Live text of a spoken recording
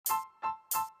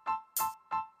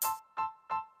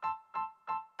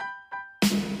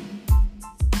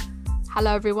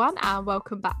Hello everyone and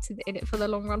welcome back to the In It for the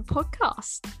Long Run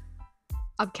podcast.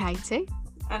 I'm Katie.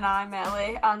 And I'm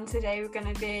Ellie, and today we're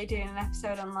going to be doing an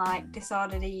episode on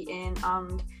disordered eating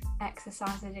and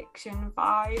exercise addiction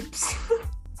vibes.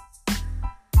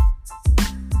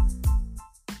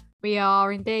 We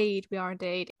are indeed.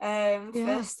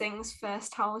 First things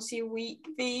first, how's your week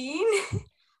been?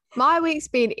 My week's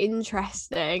been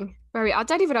interesting. I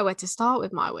don't even know where to start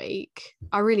with my week.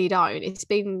 I really don't. It's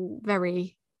been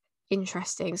very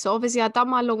interesting. So obviously I'd done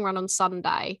my long run on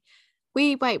Sunday.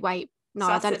 No, Saturday.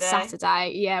 I done it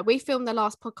Saturday. Yeah, we filmed the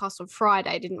last podcast on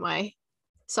Friday, didn't we?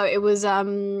 So it was a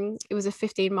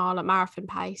 15-mile at marathon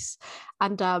pace,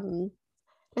 and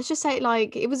let's just say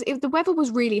the weather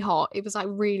was really hot. It was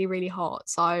really, really hot.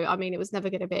 So I mean, it was never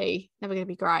gonna be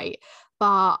great.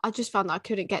 But I just found that I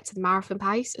couldn't get to the marathon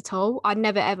pace at all. I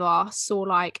never ever saw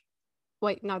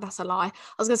that's a lie. I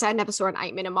was gonna say I never saw an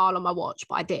 8-minute mile on my watch,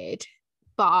 but I did.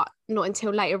 But not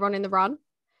until later on in the run.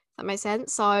 That makes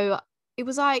sense. So it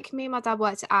was like me and my dad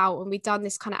worked it out, and we'd done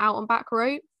this kind of out and back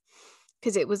route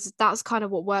because that's kind of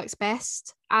what works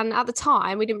best. And at the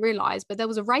time we didn't realise, but there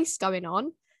was a race going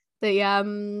on the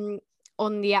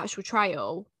actual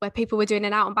trail where people were doing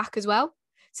an out and back as well.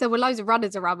 So there were loads of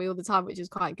runners around me all the time, which was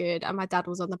quite good. And my dad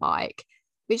was on the bike,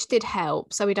 which did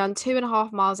help. So we done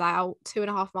 2.5 miles out,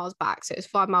 2.5 miles back. So it was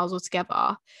 5 miles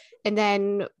altogether. And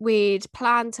then we'd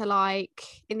planned to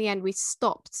in the end, we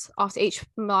stopped after each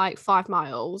 5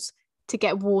 miles to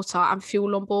get water and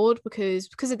fuel on board because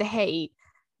of the heat.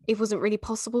 It wasn't really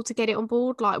possible to get it on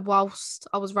board whilst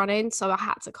I was running. So I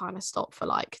had to kind of stop for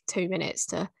 2 minutes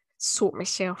to sort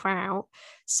myself out.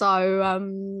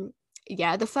 So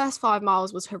the first 5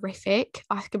 miles was horrific.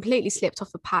 I completely slipped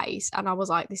off the pace and I was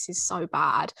like, this is so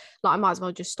bad. I might as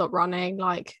well just stop running,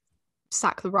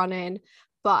 sack the running.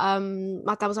 But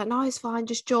my dad was like, no, it's fine,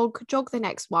 just jog the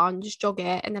next one, just jog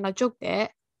it. And then I jogged it.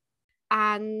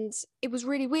 And it was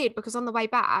really weird because on the way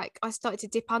back, I started to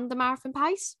dip under marathon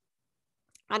pace.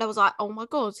 And I was like, oh my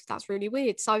God, that's really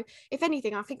weird. So if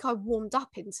anything, I think I warmed up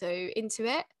into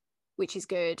it, which is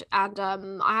good. And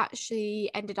I actually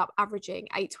ended up averaging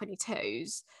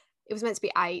 8:22s. It was meant to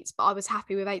be 8, but I was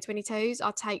happy with 8:22s.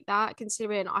 I'll take that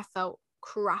considering I felt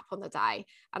crap on the day.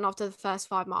 And after the first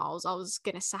 5 miles, I was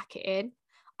going to sack it in.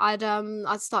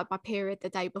 I'd started my period the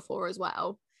day before as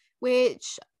well,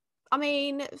 which, I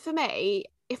mean, for me,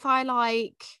 if I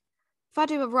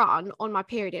do a run on my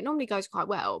period, it normally goes quite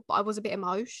well, but I was a bit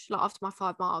emotional. After my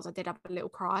 5 miles, I did have a little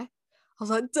cry. I was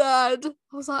like, Dad,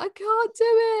 I can't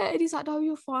do it. And he's like, no,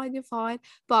 you're fine.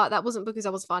 But that wasn't because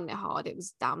I was finding it hard. It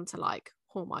was down to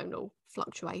hormonal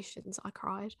fluctuations. I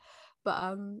cried.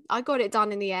 But I got it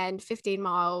done in the end, 15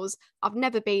 miles. I've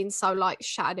never been so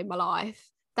shattered in my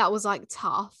life. That was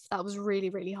tough. That was really,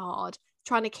 really hard.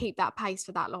 Trying to keep that pace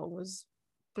for that long was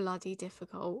bloody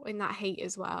difficult. In that heat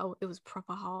as well, it was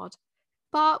proper hard.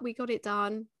 But we got it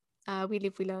done. We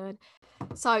live, we learn.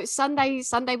 So Sunday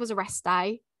was a rest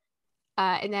day.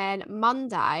 And then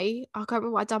Monday, I can't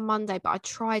remember what I'd done Monday, but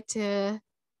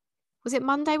was it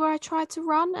Monday where I tried to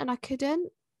run and I couldn't?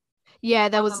 Yeah,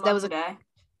 there was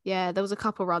a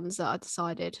couple runs that I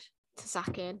decided to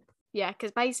sack in. Yeah,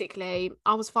 because basically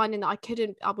I was finding that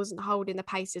I wasn't holding the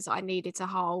paces that I needed to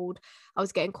hold. I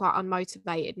was getting quite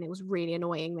unmotivated and it was really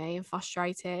annoying me and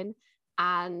frustrating.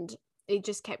 And my body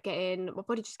just kept getting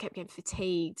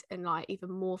fatigued and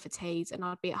even more fatigued. And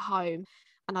I'd be at home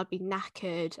and I'd be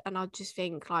knackered and I'd just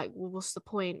think well, what's the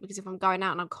point? Because if I'm going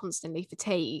out and I'm constantly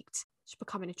fatigued, it's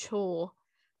becoming a chore.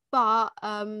 But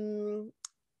I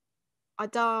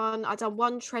done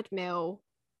one treadmill,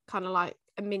 kind of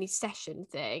a mini session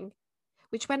thing,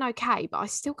 which went okay, but I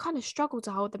still kind of struggled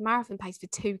to hold the marathon pace for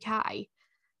 2K.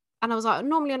 And I was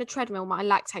normally on a treadmill, my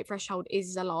lactate threshold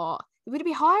is a lot. Would it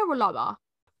be higher or lower?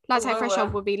 Lactate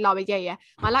threshold would be lower. Yeah.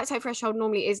 My lactate threshold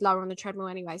normally is lower on the treadmill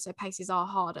anyway, so paces are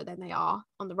harder than they are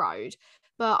on the road.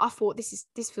 But I thought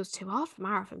this feels too hard for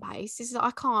marathon pace.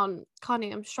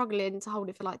 I'm struggling to hold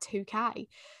it for 2K.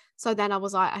 So then I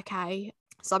was like, okay,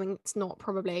 something's not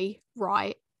probably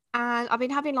right. And I've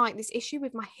been having this issue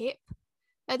with my hip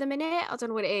at the minute. I don't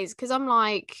know what it is because I've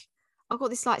got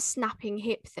this snapping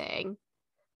hip thing.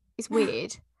 It's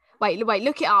weird. Wait,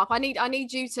 look it up. I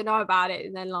need you to know about it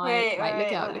and then look it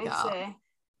up.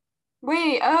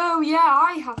 Wait, oh yeah,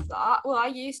 I have that. Well, I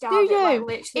used to have it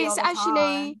literally it's all the actually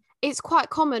time. It's quite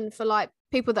common for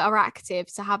people that are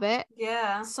active to have it.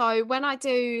 Yeah. So when I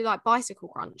do bicycle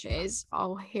crunches,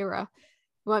 I'll hear it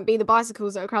won't be the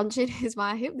bicycles that are crunching, it's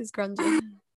my hip that's crunching.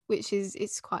 which is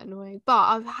it's quite annoying. But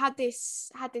I've had this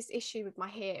issue with my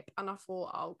hip, and I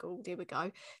thought, oh god, here we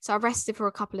go. So I rested for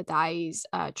a couple of days,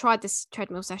 tried this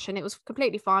treadmill session. It was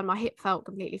completely fine. My hip felt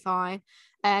completely fine.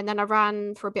 And then I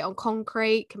ran for a bit on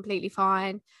concrete, completely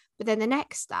fine. But then the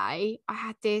next day I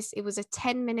had it was a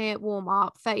 10-minute warm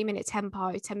up, 30-minute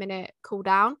tempo, 10-minute cool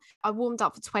down. I warmed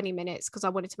up for 20 minutes because I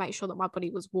wanted to make sure that my body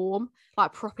was warm,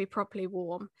 like properly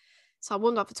warm. So I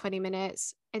warmed up for 20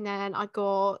 minutes, and then I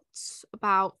got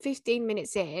about 15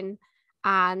 minutes in,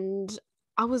 and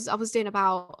I was doing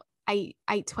about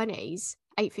 8:20s,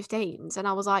 8:15s, and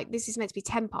I was like, this is meant to be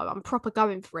tempo. I'm proper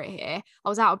going for it here. I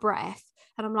was out of breath,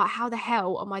 and I'm like, how the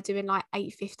hell am I doing like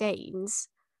 8:15s?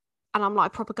 And I'm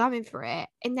like proper going for it.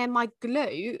 And then my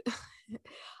glute,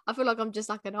 I feel like I'm just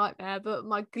like a nightmare, but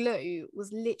my glute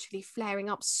was literally flaring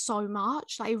up so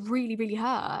much. Like it really, really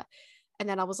hurt. And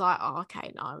then I was like, oh,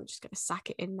 okay, no, I'm just going to sack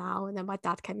it in now. And then my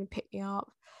dad came and picked me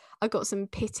up. I got some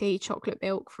Pitty chocolate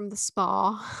milk from the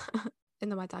spa.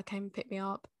 And then my dad came and picked me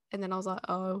up. And then I was like,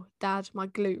 oh, Dad, my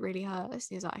glute really hurts. And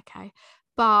he was like, okay.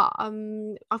 But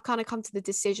I've kind of come to the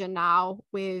decision now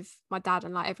with my dad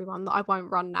and like everyone that I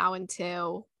won't run now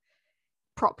until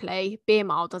properly. Beer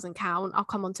mile doesn't count. I'll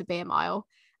come on to beer mile.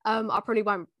 I probably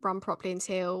won't run properly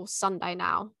until Sunday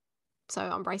now. So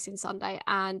I'm racing Sunday,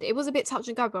 and it was a bit touch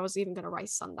and go, but I was even going to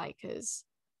race Sunday because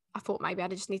I thought maybe I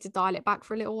just need to dial it back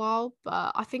for a little while,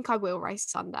 but I think I will race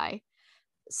Sunday.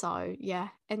 So yeah.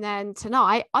 And then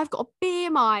tonight I've got a beer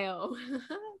mile. Beer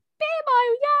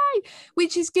mile, yay!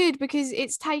 Which is good because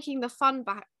it's taking the fun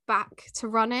back to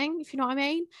running, if you know what I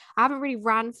mean. I haven't really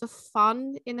ran for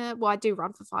fun I do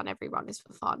run for fun. Every run is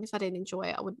for fun. If I didn't enjoy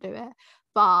it, I wouldn't do it.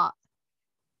 But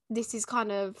this is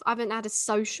I haven't had a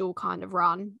social kind of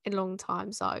run in a long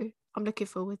time, so I'm looking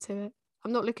forward to it.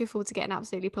 I'm not looking forward to getting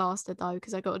absolutely plastered though,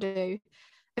 because I got to do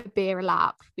a beer a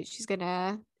lap, which is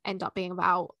gonna end up being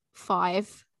about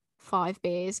five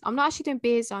beers. I'm not actually doing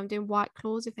beers, I'm doing White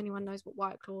Claws, if anyone knows what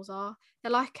White Claws are.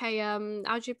 They're like a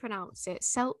how do you pronounce it?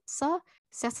 Seltzer?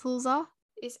 It's SELTZER.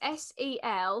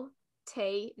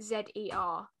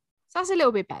 So that's a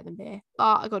little bit better than beer,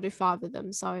 but I got to do 5 of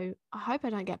them. So I hope I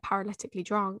don't get paralytically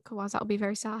drunk, otherwise that'll be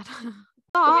very sad.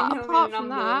 But apart from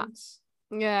that,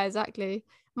 yeah, exactly.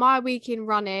 My week in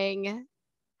running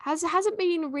hasn't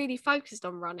been really focused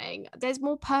on running. There's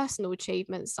more personal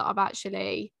achievements that I've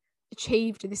actually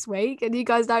achieved this week, and you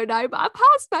guys don't know, but I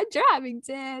passed my driving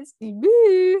test.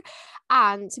 Woo!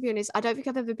 And to be honest, I don't think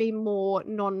I've ever been more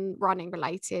non-running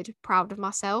related proud of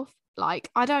myself. Like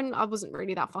I wasn't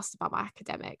really that fussed about my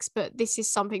academics, but this is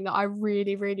something that I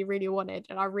really, really, really wanted,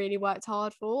 and I really worked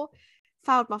hard for.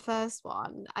 Failed my first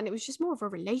one, and it was just more of a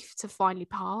relief to finally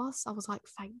pass. I was like,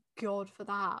 thank God for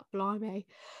that, blimey.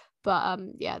 But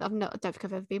yeah, I don't think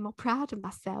I've ever been more proud of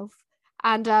myself.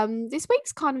 And this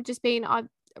week's kind of just been,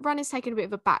 running's taken a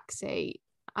bit of a backseat,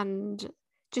 and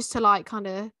just to like kind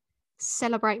of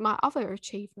celebrate my other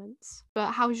achievements.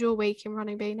 But how's your week in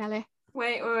running been, Ellie?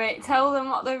 Wait. Tell them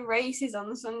what the race is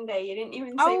on Sunday. You didn't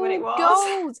even say what it was.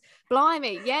 Gold!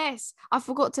 Blimey, yes. I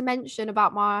forgot to mention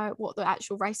about what the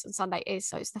actual race on Sunday is.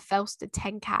 So it's the Felsted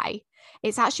 10K.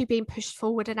 It's actually been pushed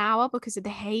forward an hour because of the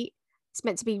heat. It's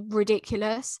meant to be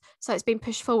ridiculous. So it's been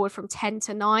pushed forward from 10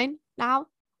 to 9 now,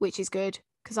 which is good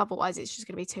because otherwise it's just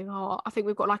going to be too hot. I think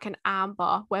we've got like an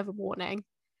amber weather warning.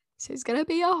 So it's going to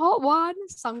be a hot one.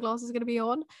 Sunglasses are going to be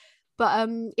on. But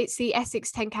it's the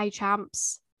Essex 10K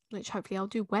champs, which hopefully I'll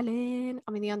do well in.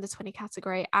 I'm in the under 20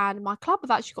 category, and my club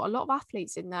have actually got a lot of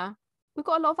athletes in there. We've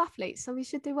got a lot of athletes, so we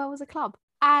should do well as a club.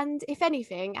 And if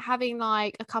anything, having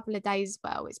like a couple of days,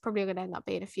 well, it's probably going to end up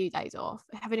being a few days off.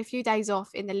 Having a few days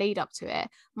off in the lead up to it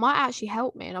might actually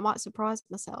help me, and I might surprise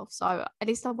myself. So at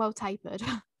least I'm well tapered.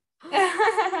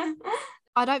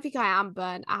 I don't think I am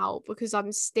burnt out because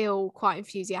I'm still quite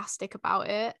enthusiastic about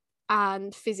it.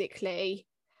 And physically,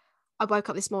 I woke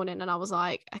up this morning and I was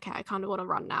like, okay, I kind of want to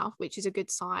run now, which is a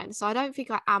good sign. So I don't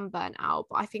think I am burnt out,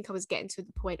 but I think I was getting to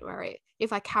the point where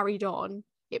if I carried on,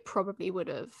 it probably would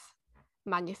have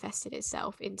manifested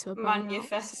itself into a burnout.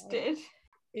 Manifested. So,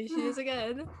 here she is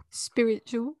again.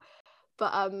 Spiritual.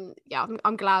 But yeah,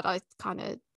 I'm glad I kind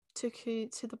of took you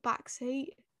to the back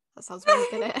seat. That sounds weird,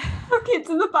 doesn't it? Took it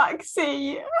to the back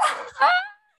seat.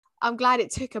 I'm glad it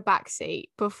took a back seat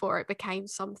before it became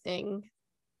something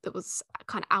that was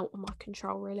kind of out of my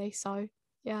control, really. So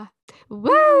yeah.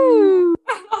 Woo!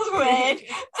 That's weird.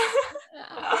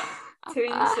 Two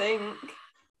in sync.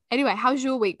 Anyway, how's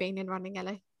your week been in running,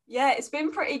 Ellie? Yeah, it's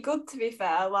been pretty good, to be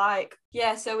fair. Like,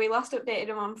 yeah, so we last updated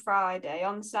them on Friday.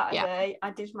 On Saturday,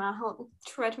 I did my whole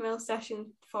treadmill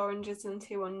session, 400s and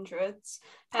 200s.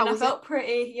 And I felt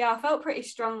pretty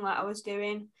strong. Like, I was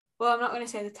doing Well, I'm not going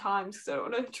to say the times because I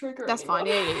don't want to trigger That's anyone.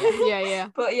 fine. Yeah.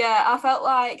 But yeah, I felt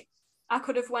like I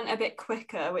could have went a bit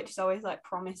quicker, which is always like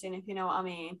promising, if you know what I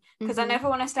mean. Because I never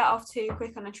want to start off too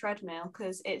quick on a treadmill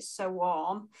because it's so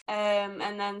warm.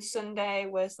 And then Sunday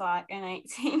was like an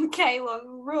 18k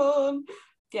long run.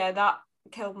 Yeah, that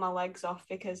killed my legs off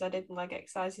because I did leg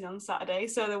exercises on Saturday.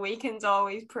 So the weekend's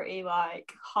always pretty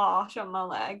like harsh on my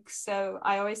legs. So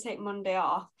I always take Monday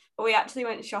off. But we actually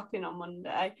went shopping on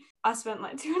Monday. I spent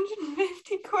like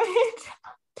 250 quid.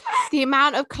 The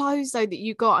amount of clothes though that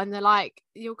you got, and they're like,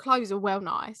 your clothes are well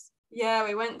nice. Yeah,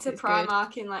 we went to It's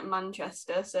Primark in like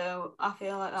Manchester, so I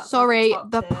feel like that's Sorry,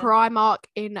 like the tier. Primark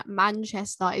in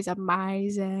Manchester is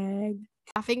amazing.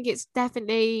 I think it's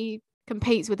definitely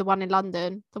competes with the one in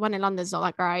London. The one in London's not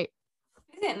that great.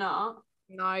 Is it not?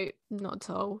 No, not at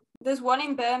all. There's one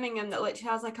in Birmingham that literally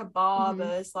has like a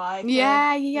barber's like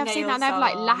yeah, I've seen that. And they have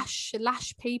like salon.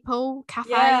 lash people,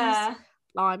 cafes. Yeah.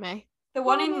 Blimey. The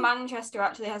one in Manchester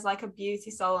actually has like a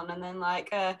beauty salon, and then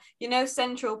like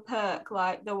Central Perk,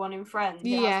 like the one in Friends.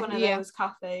 It has one of those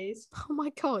cafes. Oh my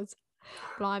god.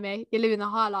 Blimey. You're living the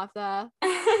high life there.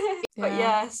 But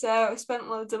yeah, so I spent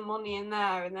loads of money in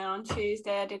there, and then on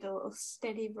Tuesday I did a little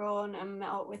steady run and met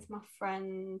up with my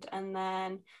friend, and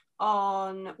then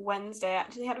on Wednesday I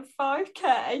actually had a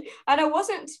 5k, and I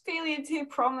wasn't feeling too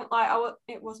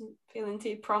it wasn't feeling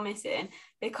too promising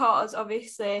because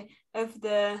obviously of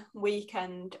the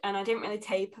weekend, and I didn't really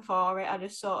taper for it. I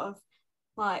just sort of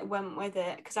like went with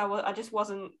it because I just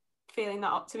wasn't feeling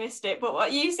that optimistic. But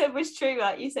what you said was true.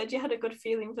 Like you said, you had a good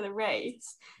feeling for the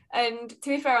race, and to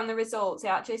be fair, on the results it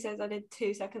actually says I did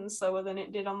 2 seconds slower than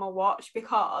it did on my watch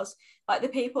because like the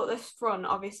people at the front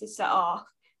obviously set off,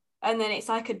 and then it's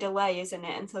like a delay, isn't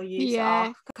it, until you set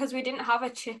off, because we didn't have a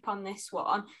chip on this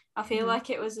one. I feel like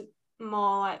it was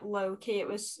more like low key. It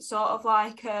was sort of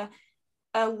like a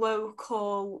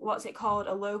local, what's it called,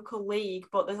 a local league,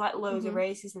 but there's like loads of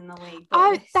races in the league.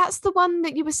 That's the one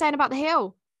that you were saying about the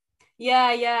hill.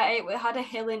 Yeah, it had a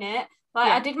hill in it.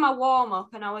 Like I did my warm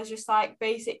up, and I was just like,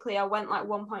 basically I went like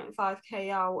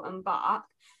 1.5k out and back,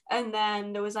 and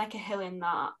then there was like a hill in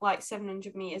that, like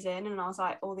 700 meters in, and I was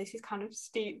like, oh, this is kind of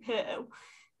steep hill.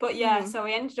 But yeah, so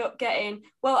we ended up getting,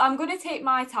 well, I'm gonna take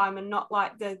my time and not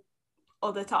like the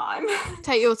other time.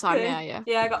 Take your time.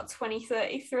 Yeah, I got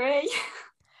 20:33.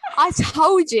 I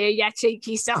told you,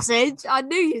 cheeky sausage. I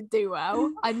knew you'd do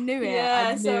well. I knew it.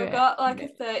 Yeah, so I got like a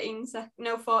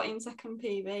 14-second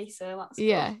PB, so that's good.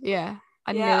 Yeah.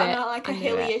 I knew it. I'm not like a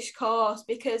hilly-ish course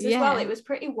because as well it was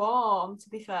pretty warm, to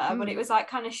be fair, but it was like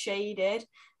kind of shaded.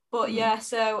 But yeah,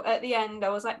 so at the end I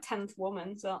was like 10th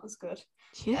woman, so that was good.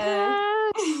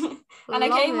 Yes. And I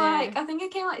think I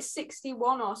came like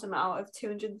 61 or something out of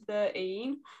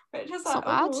 213, which is like,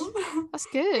 bad. That's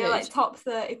good. Like top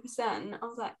 30%. I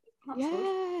was like,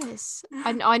 yes.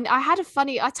 And I had a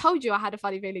funny, I told you I had a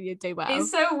funny feeling you'd do well.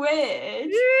 It's so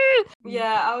weird.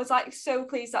 Yeah, I was like so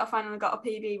pleased that I finally got a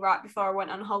PB right before I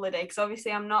went on holiday, because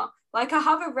obviously I'm not, like, I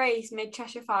have a race, Mid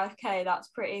Cheshire 5k, that's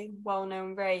pretty well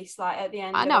known race, like at the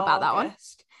end of August. I know about that one.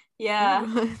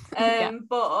 Yeah.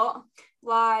 But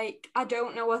like I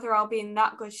don't know whether I'll be in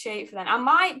that good shape for then. I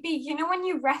might be, you know, when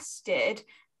you rested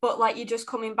but like you're just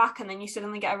coming back and then you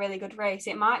suddenly get a really good race,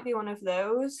 it might be one of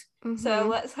those. So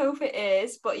let's hope it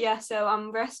is. But yeah, so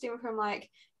I'm resting from like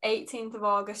 18th of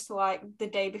August to like the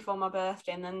day before my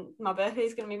birthday, and then my birthday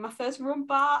is going to be my first run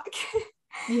back.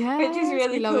 Yeah, which is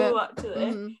really cool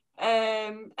actually.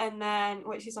 And then,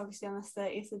 which is obviously on the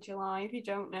 30th of July. If you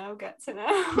don't know, get to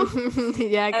know.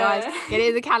 Yeah, guys, get it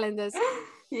in the calendars.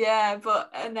 Yeah,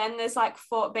 and then there's like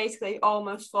basically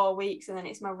almost 4 weeks, and then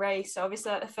it's my race. So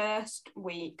obviously like the first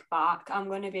week back, I'm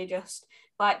going to be just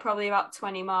like probably about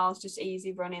 20 miles, just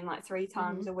easy running like 3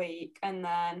 times a week. And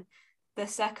then the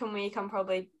second week, I'm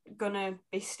probably going to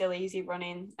be still easy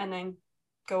running and then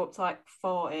go up to like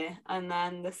 40. And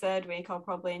then the third week, I'll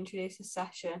probably introduce a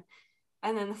session.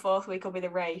 And then the fourth week will be the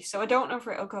race. So I don't know if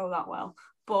it'll go that well,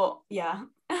 but yeah,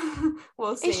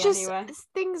 we'll see. It's just anyway.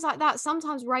 Things like that.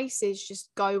 Sometimes races just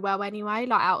go well anyway,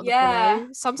 like out of the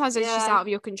blue. Sometimes it's just out of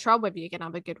your control whether you're gonna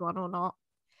have a good one or not.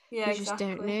 Yeah, you just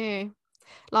don't know.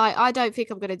 Like, I don't think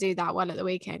I'm gonna do that well at the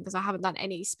weekend because I haven't done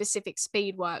any specific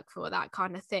speed work for that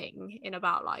kind of thing in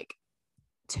about like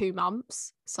 2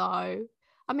 months. So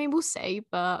I mean, we'll see,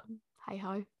 but hey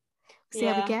ho, we'll see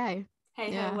how we go.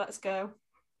 Hey ho, let's go.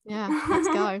 Yeah, let's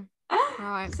go.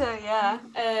 Right. So yeah,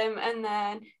 and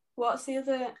then what's the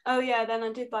other? Oh yeah, then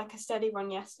I did like a steady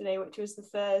run yesterday, which was the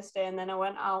Thursday, and then I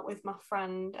went out with my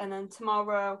friend, and then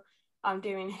tomorrow I'm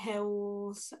doing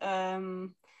hills,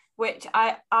 which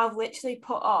I've literally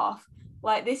put off.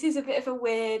 Like, this is a bit of a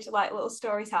weird like little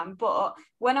story time, but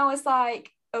when I was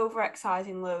like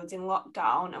over-exercising loads in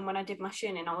lockdown, and when I did my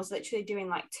shinning, I was literally doing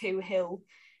like 2 hill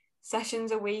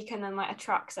sessions a week and then like a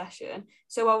track session.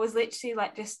 So I was literally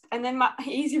like and then my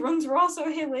easy runs were also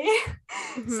hilly.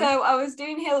 So I was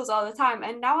doing hills all the time,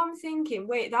 and now I'm thinking,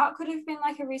 wait, that could have been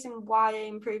like a reason why I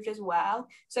improved as well.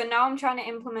 So now I'm trying to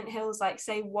implement hills like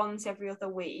say once every other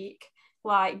week,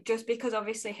 like just because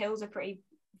obviously hills are pretty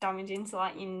damaging to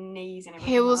like your knees and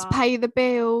everything. Hills pay the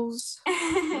bills.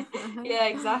 Yeah,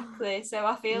 exactly. So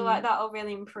I feel like that'll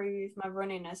really improve my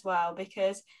running as well,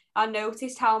 because I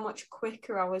noticed how much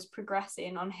quicker I was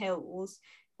progressing on hills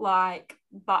like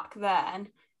back then,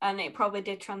 and it probably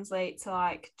did translate to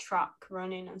like track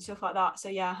running and stuff like that. So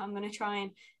yeah, I'm going to try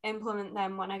and implement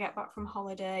them when I get back from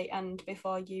holiday and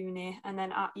before uni, and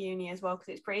then at uni as well, because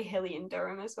it's pretty hilly in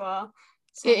Durham as well.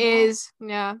 So, it is,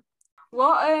 yeah.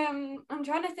 What I'm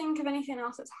trying to think of anything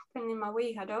else that's happened in my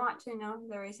week. I don't actually know if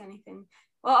there is anything.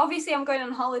 Well, obviously I'm going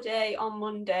on holiday on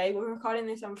Monday. We're recording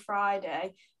this on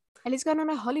Friday. Ellie's going on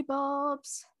a holly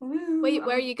bobs.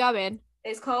 Where are you going?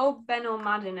 It's called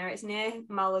Benalmádena. It's near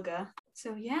Malaga.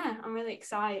 So yeah, I'm really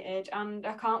excited, and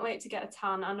I can't wait to get a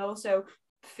tan, and also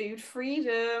food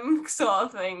freedom sort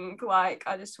of thing. Like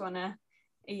I just want to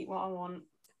eat what I want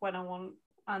when I want,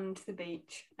 and the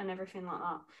beach and everything like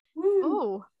that.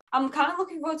 Oh. I'm kind of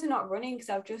looking forward to not running, because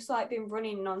I've just like been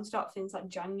running non-stop since like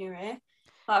January.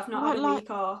 Like I've not had a week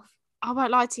off. I won't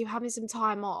lie to you, having some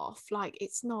time off, like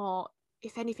it's not,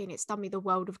 if anything, it's done me the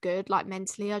world of good. Like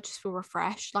mentally, I just feel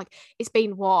refreshed. Like it's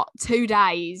been 2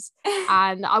 days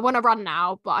and I want to run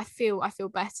now, but I feel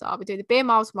better. I'll be doing the beer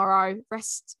mile tomorrow,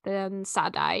 rest on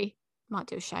Saturday, might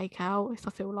do a shakeout if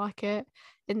I feel like it,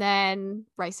 and then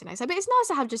racing next day. But it's nice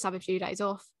to have a few days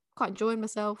off. Quite enjoying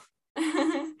myself.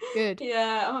 Good.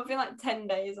 Yeah, I'm having like 10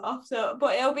 days off, so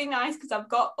but it'll be nice because I've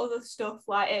got other stuff,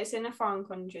 like it's in a foreign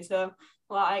country, so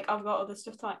like I've got other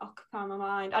stuff to like occupy my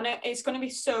mind. I know it's going to be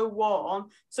so warm,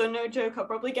 so no joke, I'll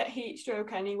probably get heat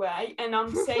stroke anyway. And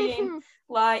I'm saying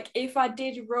like if I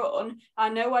did run, I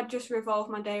know I'd just revolve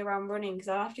my day around running, because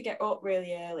I'd have to get up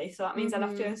really early, so that means I'd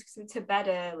have to go to bed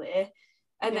early,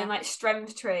 and then like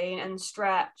strength train and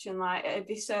stretch, and like it'd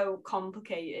be so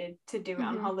complicated to do it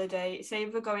on holiday. Say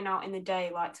if we're going out in the day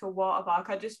like to a water park,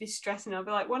 I'd just be stressing. I'd be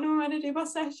like, when am I going to do my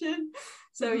session?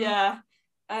 So yeah,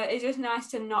 it's just nice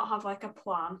to not have like a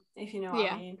plan, if you know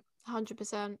what I mean.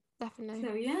 100%, definitely.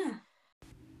 So yeah.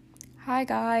 Hi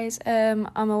guys, I'm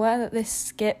aware that this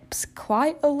skips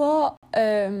quite a lot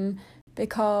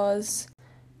because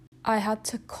I had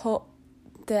to cut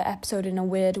the episode in a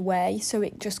weird way, so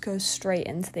it just goes straight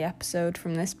into the episode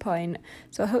from this point.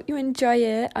 So I hope you enjoy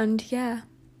it, and yeah,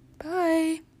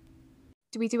 bye.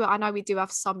 Do we do it? I know we do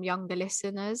have some younger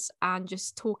listeners, and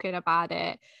just talking about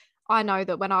it, I know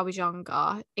that when I was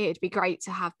younger, it'd be great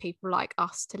to have people like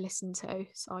us to listen to.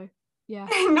 So yeah,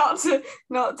 not to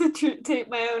toot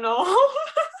my own horn.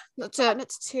 not to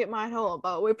toot my own horn,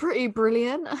 but we're pretty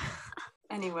brilliant.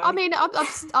 Anyway, I mean,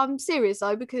 I'm serious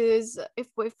though, because if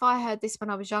I heard this when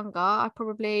I was younger, I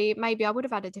maybe I would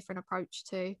have had a different approach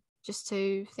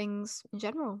to things in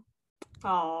general.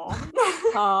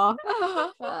 Oh.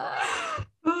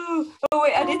 Oh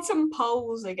wait, I did some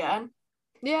polls again.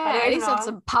 Yeah, I need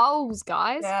some polls,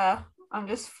 guys. Yeah, I'm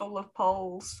just full of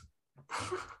polls.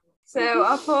 So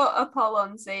I put a poll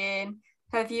on saying,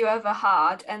 have you ever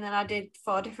had, and then I did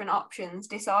 4 different options: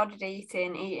 disordered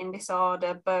eating, eating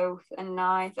disorder, both, and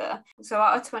neither. So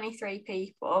out of 23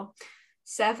 people,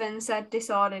 7 said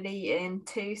disordered eating,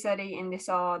 2 said eating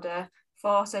disorder,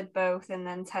 4 said both, and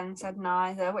then 10 said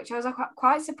neither, which I was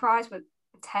quite surprised with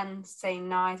 10 saying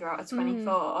neither out of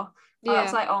 24.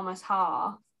 That's like almost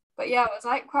half. But yeah, I was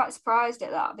like quite surprised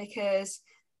at that, because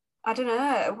I don't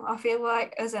know, I feel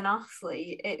like as an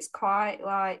athlete, it's quite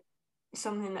like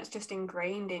something that's just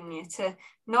ingrained in you, to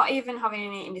not even having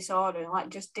an eating disorder, like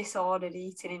just disordered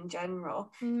eating in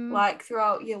general, like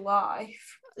throughout your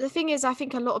life. The thing is, I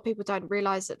think a lot of people don't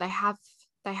realize that they have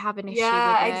an issue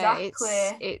with it.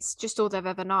 Exactly. It's just all they've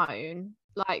ever known.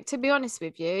 Like, to be honest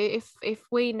with you, if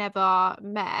we never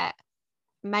met,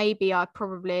 maybe I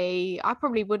probably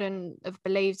wouldn't have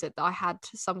believed that I had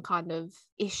some kind of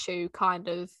issue kind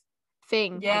of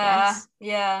thing. I guess.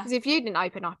 Because if you didn't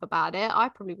open up about it, I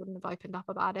probably wouldn't have opened up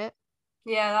about it.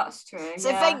 Yeah, that's true.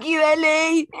 So thank you,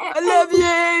 Ellie. I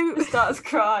love you. Starts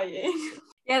crying.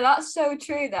 Yeah, that's so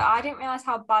true, that I didn't realize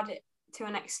how bad it to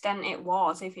an extent it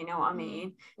was, if you know what I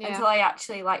mean, until I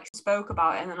actually like spoke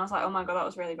about it, and then I was like, oh my god, that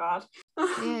was really bad.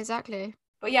 Yeah, exactly.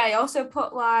 But yeah, I also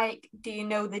put like, do you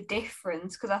know the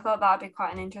difference? Because I thought that'd be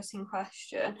quite an interesting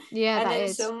question. Yeah, and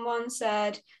then someone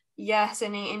said yes,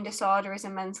 an eating disorder is a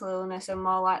mental illness and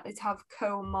more likely to have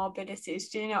comorbidities.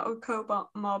 Do you know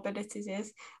what comorbidities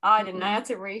is? I didn't. I had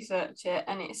to research it,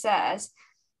 and it says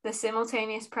the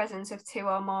simultaneous presence of two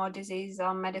or more diseases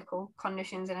or medical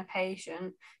conditions in a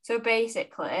patient. So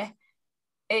basically,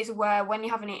 it's where when you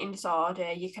have an eating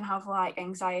disorder, you can have like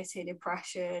anxiety,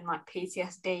 depression, like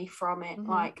PTSD from it.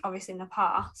 Like obviously in the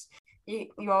past,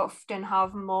 you often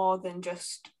have more than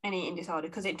just an eating disorder,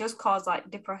 because it does cause like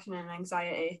depression and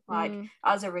anxiety, like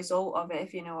as a result of it,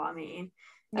 if you know what I mean.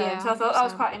 Yeah, so I thought that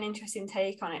was quite an interesting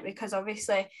take on it, because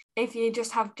obviously if you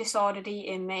just have disordered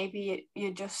eating, maybe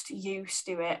you're just used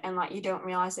to it and like you don't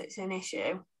realize it's an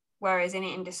issue, whereas an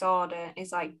eating disorder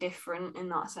is like different in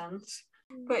that sense.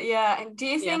 But yeah, do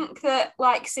you think that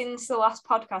like since the last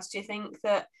podcast, do you think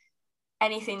that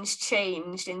anything's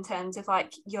changed in terms of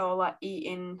like your like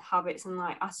eating habits and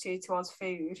like attitude towards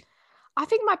food? I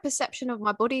think my perception of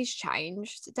my body's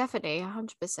changed, definitely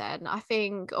 100%. I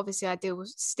think obviously I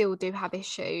still do have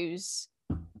issues.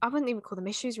 I wouldn't even call them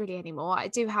issues really anymore. I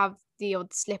do have the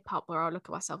odd slip up where I look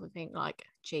at myself and think like,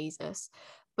 Jesus.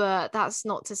 But that's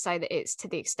not to say that it's to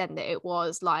the extent that it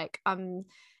was. Like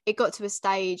it got to a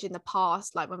stage in the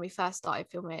past, like when we first started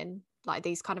filming like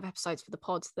these kind of episodes for the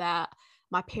pods, that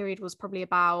my period was probably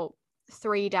about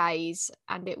 3 days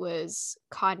and it was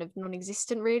kind of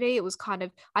non-existent really. It was kind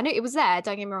of, I knew it was there,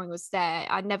 don't get me wrong, it was there.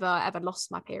 I never ever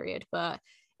lost my period, but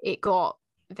it got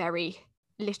very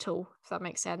little, if that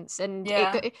makes sense. And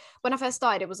when I first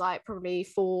started, it was like probably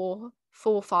four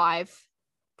or five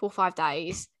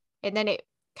days, and then it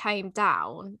came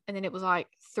down, and then it was like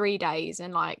 3 days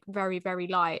and like very, very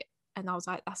light, and I was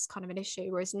like, that's kind of an issue.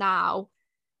 Whereas now,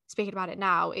 speaking about it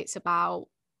now, it's about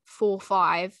 4 or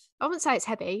 5. I wouldn't say it's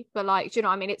heavy, but like, do you know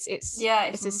what I mean? It's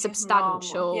a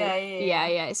substantial yeah,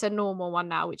 it's a normal one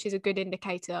now, which is a good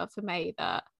indicator for me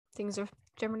that things are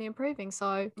generally improving.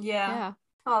 So yeah.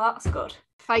 Oh, that's good.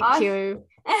 Thank you.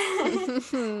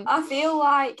 I feel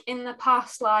like in the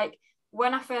past, like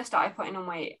when I first started putting on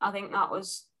weight, I think that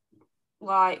was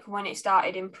like when it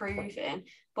started improving.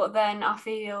 But then I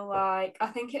feel like, I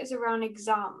think it was around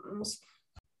exams,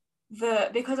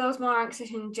 because I was more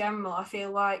anxious in general, I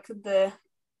feel like the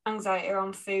anxiety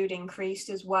around food increased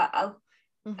as well.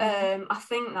 I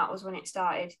think that was when it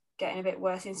started getting a bit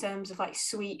worse in terms of like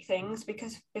sweet things,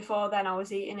 because before then I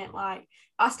was eating it, like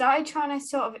I started trying to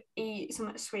sort of eat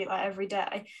something sweet like every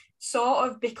day, sort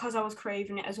of because I was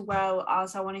craving it, as well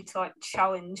as I wanted to like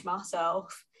challenge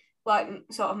myself like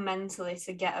sort of mentally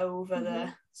to get over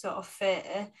the sort of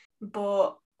fear.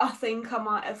 But I think I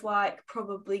might have like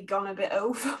probably gone a bit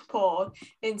overboard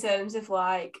in terms of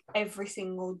like every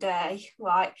single day,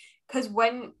 like because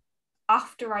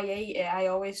after I ate it, I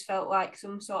always felt like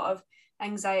some sort of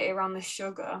anxiety around the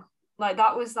sugar. Like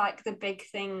that was like the big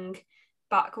thing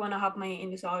back when I had my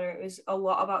eating disorder. It was a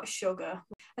lot about sugar.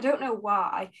 I don't know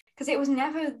why, because it was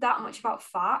never that much about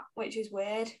fat, which is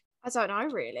weird. I don't know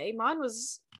really.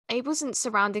 It wasn't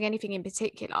surrounding anything in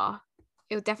particular.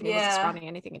 It definitely wasn't surrounding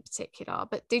anything in particular.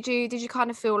 But did you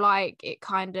kind of feel like it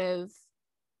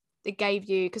gave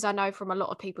you, because I know from a lot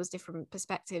of people's different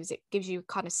perspectives, it gives you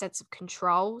kind of sense of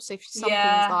control. So if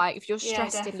something's like, if you're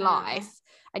stressed in life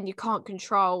and you can't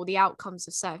control the outcomes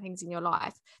of certain things in your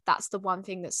life, that's the one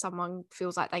thing that someone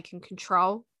feels like they can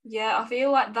control. Yeah, I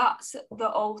feel like that's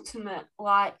the ultimate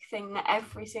like thing that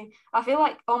I feel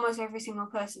like almost every single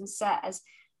person says.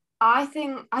 I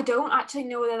think I don't actually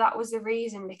know whether that was the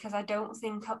reason, because I don't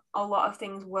think a lot of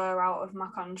things were out of my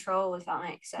control, if that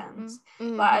makes sense.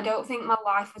 Like I don't think my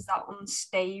life was that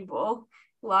unstable,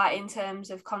 like in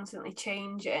terms of constantly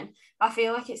changing. I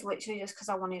feel like it's literally just because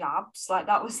I wanted abs. Like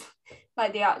that was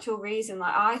like the actual reason.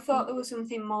 Like I thought there was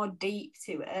something more deep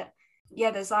to it.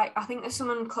 Yeah, I think there's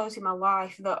someone close in my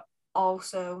life that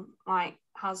also like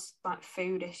has like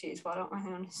food issues, but I don't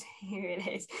really want to say who it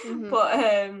is. But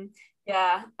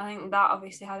yeah, I think that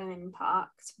obviously had an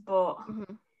impact, but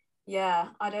yeah,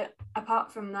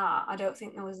 apart from that, I don't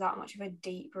think there was that much of a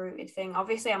deep rooted thing.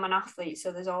 Obviously I'm an athlete,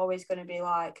 so there's always going to be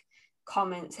like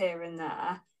comments here and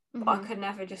there, but I could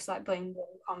never just like blame one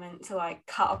comment to like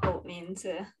catapult me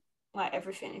into like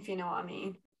everything, if you know what I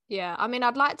mean. Yeah, I mean,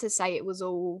 I'd like to say it was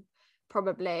all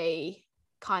probably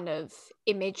kind of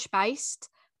image based,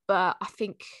 but I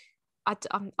think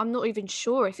I'm not even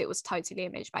sure if it was totally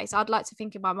image based. I'd like to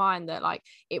think in my mind that like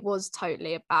it was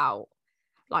totally about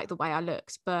like the way I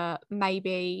looked, but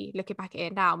maybe looking back at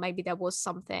it now, maybe there was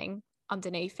something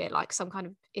underneath it, like some kind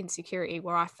of insecurity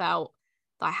where I felt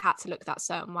that I had to look that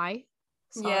certain way.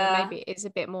 So maybe it is a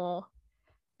bit more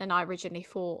than I originally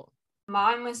thought.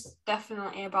 Mine was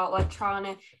definitely about like trying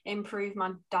to improve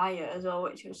my diet as well,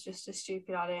 which was just a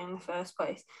stupid idea in the first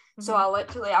place. So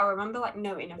I remember like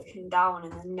noting everything down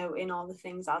and then noting all the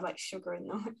things that had like sugar in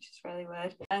them, which is really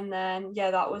weird. And then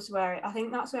that was where I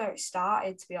think that's where it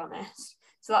started, to be honest.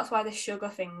 So that's why the sugar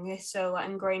thing is so like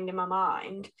ingrained in my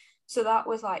mind. So that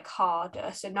was like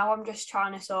harder. So now I'm just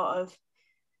trying to sort of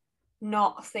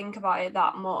not think about it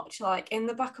that much. Like in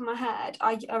the back of my head,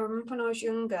 I remember when I was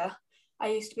younger, I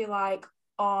used to be like,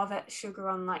 oh, that's sugar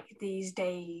on like these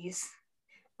days.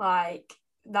 Like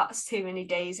that's too many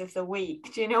days of the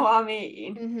week. Do you know what I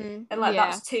mean? Mm-hmm. And like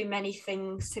that's too many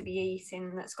things to be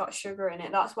eating that's got sugar in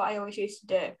it. That's what I always used to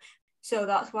do. So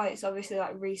that's why it's obviously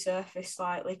like resurfaced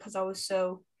slightly, because I was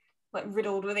so like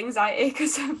riddled with anxiety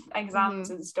because of exams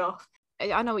and stuff.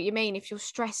 I know what you mean. If you're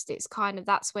stressed, it's kind of,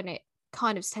 that's when it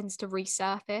kind of tends to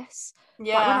resurface.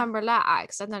 Yeah. Like when I'm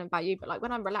relaxed, I don't know about you, but like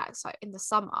when I'm relaxed, like in the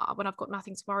summer, when I've got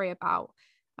nothing to worry about,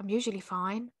 I'm usually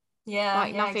fine. Yeah.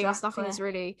 Like exactly. nothing's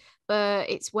really, but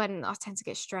it's when I tend to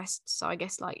get stressed. So I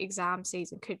guess like exam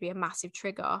season could be a massive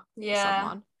trigger for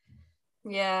someone.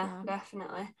 Yeah,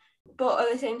 definitely. But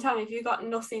at the same time, if you've got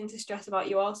nothing to stress about,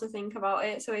 you also think about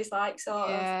it. So it's like sort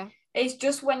of, it's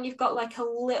just when you've got like a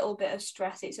little bit of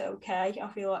stress, it's okay, I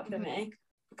feel like, for me.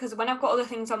 Because when I've got other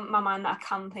things on my mind that I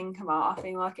can think about, I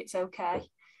feel like it's okay.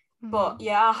 But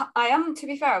yeah, I am, to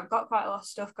be fair, I've got quite a lot of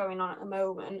stuff going on at the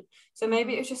moment. So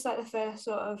maybe it was just like the first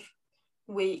sort of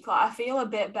week. Like I feel a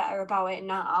bit better about it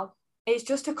now. It's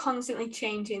just a constantly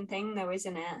changing thing though,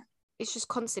 isn't it? It's just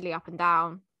constantly up and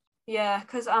down. Yeah,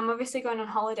 because I'm obviously going on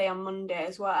holiday on Monday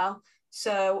as well.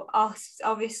 So I'll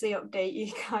obviously update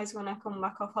you guys when I come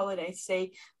back off holiday to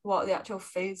see what the actual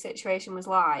food situation was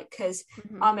like, because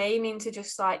I'm aiming to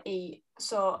just like eat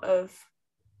sort of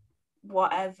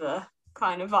whatever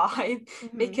kind of vibe,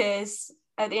 because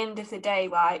at the end of the day,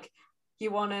 like you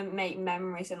want to make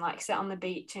memories and like sit on the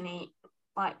beach and eat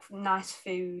like nice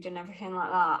food and everything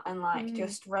like that, and like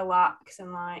just relax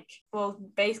and like, well,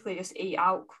 basically just eat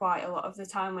out quite a lot of the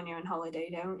time when you're on holiday,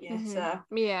 don't you? So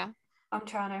I'm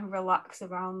trying to relax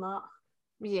around that.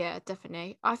 Yeah,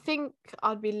 definitely. I think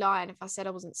I'd be lying if I said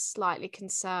I wasn't slightly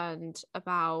concerned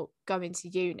about going to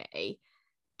uni,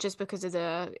 just because of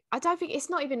I don't think it's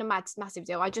not even a massive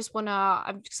deal.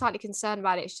 I'm slightly concerned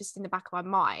about it. It's just in the back of my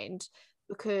mind,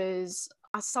 because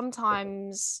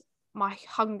sometimes my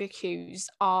hunger cues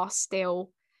are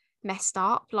still messed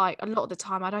up. Like a lot of the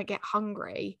time I don't get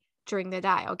hungry during the day.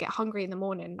 I'll get hungry in the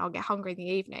morning, I'll get hungry in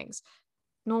the evenings.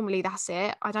 Normally that's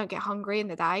it. I don't get hungry in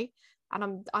the day.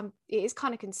 And it is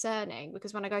kind of concerning,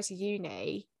 because when I go to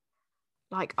uni,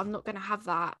 like I'm not going to have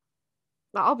that.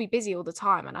 Like I'll be busy all the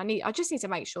time, and I just need to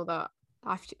make sure that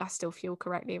I still fuel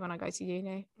correctly when I go to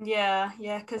uni. Yeah,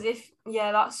 because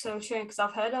that's so true, because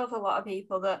I've heard of a lot of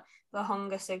people that the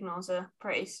hunger signals are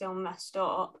pretty still messed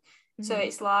up. So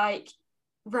it's like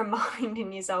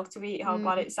reminding yourself to eat, how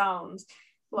bad it sounds.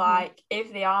 Like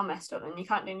if they are messed up, then you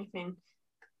can't do anything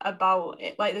about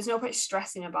it. Like there's no point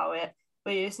stressing about it,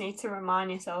 but you just need to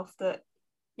remind yourself that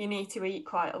you need to eat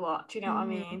quite a lot. Do you know what I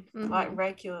mean? Like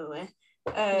regularly.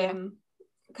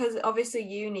 Because obviously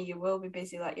uni, you will be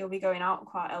busy, like you'll be going out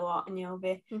quite a lot and you'll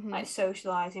be like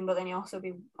socializing, but then you also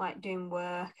be like doing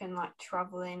work and like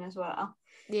traveling as well.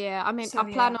 Yeah, I mean, so,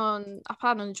 I plan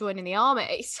on joining the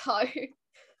army, so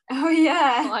oh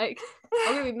yeah, like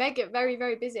I'm gonna be very,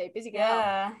 very busy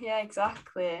girl. Yeah,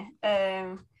 exactly.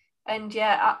 And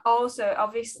yeah, also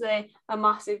obviously a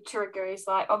massive trigger is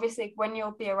like, obviously when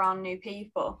you'll be around new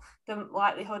people, the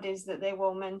likelihood is that they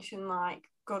will mention like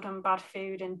good and bad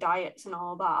food and diets and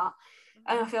all that.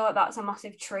 And I feel like that's a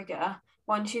massive trigger.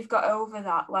 Once you've got over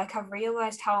that, like I've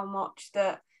realised how much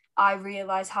that I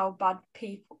realise how bad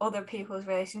other people's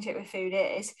relationship with food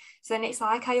is. So then it's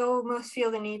like I almost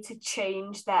feel the need to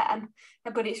change them.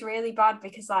 But it's really bad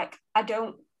because like I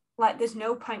don't, like there's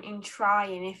no point in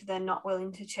trying if they're not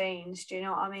willing to change. Do you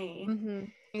know what I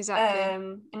mean?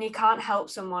 Exactly. And you can't help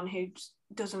someone who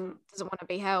doesn't want to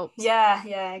be helped.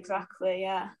 Yeah, exactly.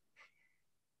 Yeah.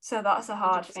 So that's a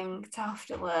hard 100%. Thing to have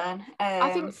to learn.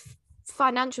 I think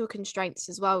financial constraints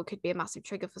as well could be a massive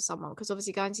trigger for someone, because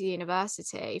obviously going to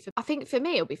university, I think for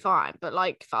me it'll be fine, but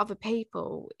like for other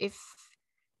people, if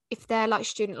their like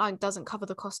student loan doesn't cover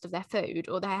the cost of their food,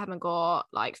 or they haven't got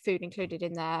like food included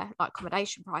in their like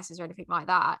accommodation prices or anything like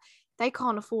that, they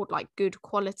can't afford like good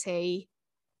quality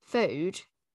food.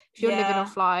 If you're living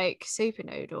off like super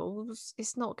noodles,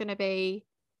 it's not going to be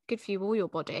good for you or your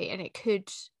body, and it could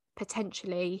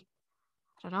potentially,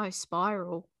 I don't know,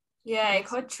 spiral. Yeah, it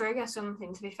could trigger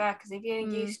something, to be fair, because if you're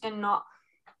used to not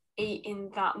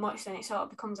eating that much, then it sort of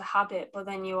becomes a habit, but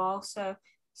then you also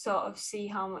sort of see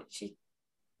how much you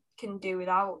can do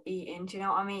without eating. Do you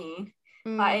know what I mean?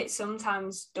 Like, it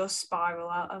sometimes does spiral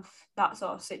out of that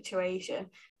sort of situation.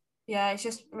 Yeah, it's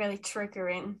just really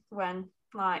triggering when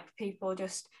like people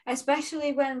just,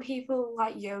 especially when people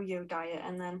like yo-yo diet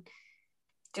and then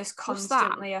just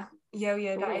constantly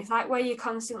yo-yo diet. It's like where you're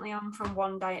constantly on from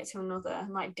one diet to another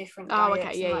and like different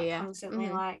diets and like constantly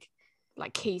like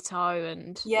keto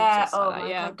and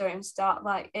God, don't even start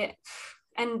like it.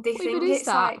 And they think it's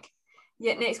like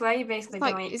it's where you basically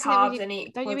don't eat carbs and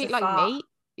eat, don't you eat like fat. meat?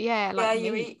 Yeah,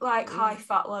 you eat like high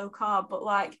fat, low carb, but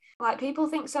like people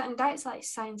think certain diets like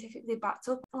scientifically backed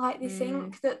up. Like they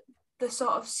think that they're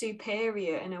sort of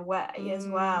superior in a way as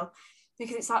well,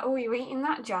 because it's like, oh, you're eating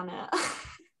that, Janet.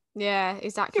 Yeah,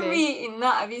 exactly. You're eating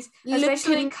that,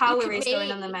 especially calories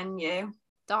going on the menu.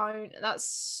 Don't. That's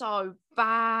so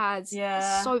bad.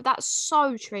 Yeah. That's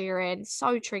so triggering.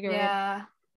 So triggering. Yeah.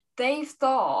 They've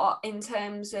thought in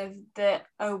terms of the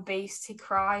obesity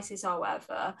crisis or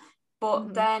whatever,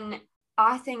 but then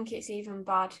I think it's even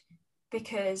bad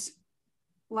because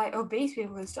like obese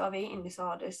people can still have eating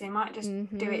disorders. They might just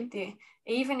do it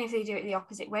even if they do it the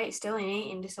opposite way, it's still an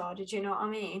eating disorder. Do you know what I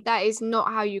mean? That is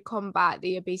not how you combat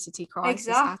the obesity crisis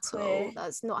at all.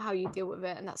 That's not how you deal with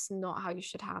it, and that's not how you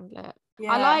should handle it.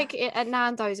 Yeah. I like it at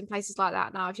Nando's and places like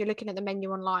that now. If you're looking at the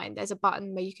menu online, there's a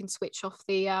button where you can switch off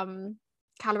the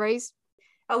calories.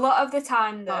 A lot of the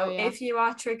time though, if you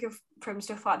are triggered from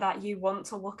stuff like that, you want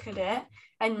to look at it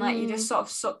and like you're just sort of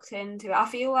sucked into it. I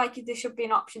feel like there should be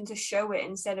an option to show it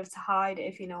instead of to hide it,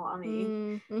 if you know what I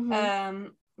mean.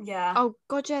 Yeah. Oh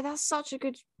god, yeah, that's such a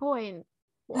good point.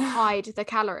 Hide the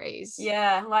calories.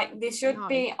 Yeah, like they should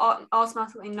be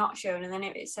automatically not shown, and then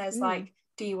if it says like,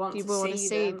 do you want to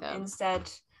see them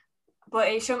instead? But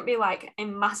it shouldn't be like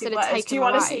in massive letters. Do you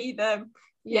want to see them?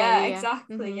 Yeah,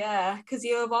 exactly. Yeah, because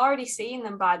you'll have already seen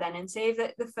them by then, and say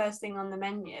that the first thing on the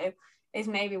menu is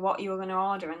maybe what you were going to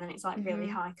order, and then it's like really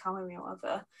high calorie or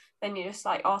whatever, then you just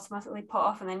like automatically put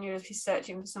off, and then you're just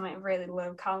searching for something really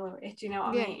low calorie. Do you know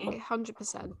what I mean?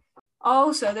 100%.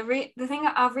 Also, the thing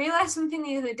I've realized something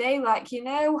the other day, like, you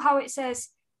know how it says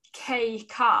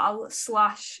kcal/kj,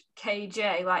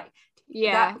 like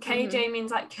that kj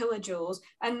means like kilojoules,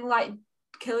 and like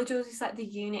kilojoules is like the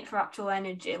unit for actual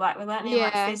energy. Like we're learning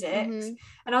like physics,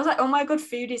 and I was like, oh my god,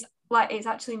 food is like, it's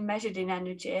actually measured in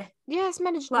energy. Yeah, it's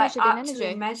measured in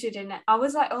energy. Measured in it. I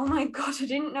was like, oh my god, I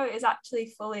didn't know it was actually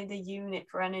fully the unit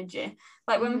for energy.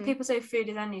 Like when people say food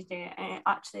is energy, and it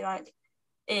actually like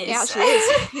is. It actually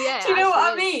is. Yeah. Do you know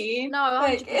what I mean? No,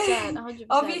 100%. 100%.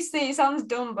 Obviously, it sounds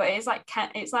dumb, but it's like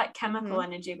chemical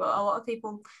energy. But a lot of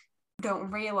people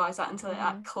don't realize that until it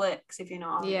like clicks. If you know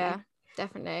what I mean. Yeah,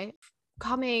 definitely.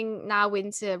 Coming now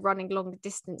into running longer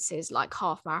distances like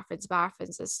half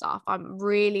marathons and stuff, I'm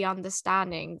really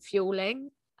understanding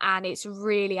fueling, and it's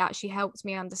really actually helped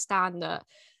me understand that,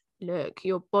 look,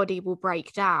 your body will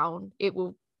break down. It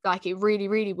will, like, it really,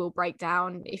 really will break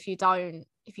down if you don't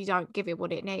give it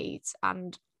what it needs.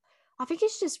 And I think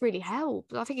it's just really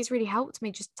helped. I think it's really helped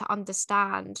me just to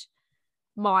understand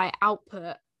my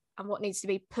output and what needs to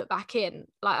be put back in,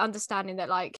 like understanding that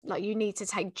like you need to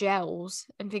take gels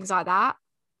and things like that.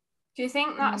 Do you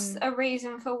think that's a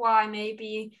reason for why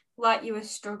maybe like you were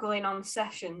struggling on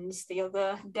sessions the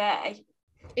other day?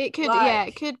 It could, like,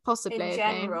 it could possibly in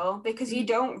general, because you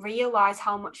don't realize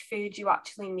how much food you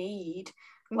actually need,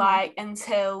 like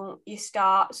until you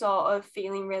start sort of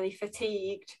feeling really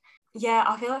fatigued. Yeah,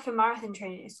 I feel like for marathon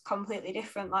training it's completely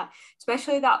different, like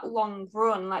especially that long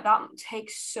run, like that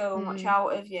takes so much out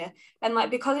of you, and like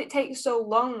because it takes so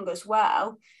long as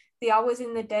well, the hours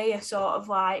in the day are sort of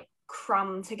like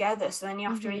crammed together, so then you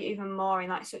have to eat even more in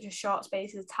like such a short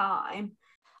space of time.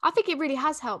 I think it really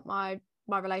has helped my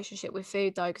relationship with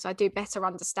food though, because I do better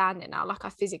understand it now. Like I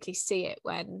physically see it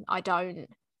when I don't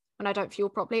fuel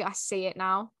properly. I see it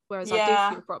now, whereas I do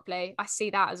fuel properly, I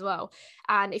see that as well.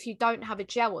 And if you don't have a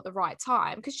gel at the right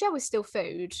time, because gel is still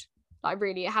food, like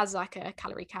really it has like a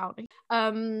calorie count,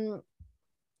 then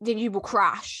you will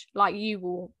crash. Like you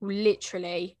will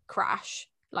literally crash,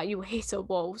 like you will hit a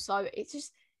wall. So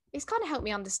it's kind of helped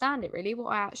me understand it really,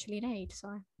 what I actually need.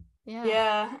 So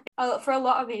yeah, for a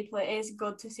lot of people it is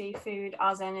good to see food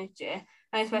as energy,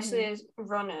 and especially as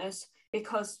runners,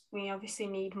 because we obviously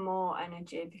need more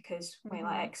energy because we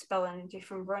like expel energy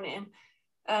from running.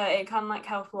 It can like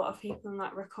help a lot of people in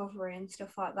like recovery and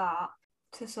stuff like that,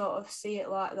 to sort of see it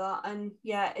like that. And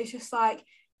yeah, it's just like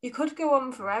you could go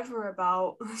on forever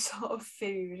about sort of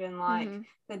food and like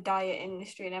the diet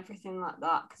industry and everything like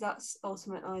that, because that's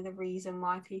ultimately the reason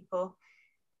why people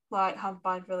like have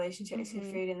bad relationships with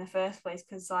Mhm. food in the first place,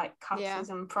 because like Yeah.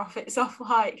 capitalism profits off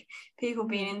like people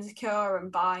being Mhm. insecure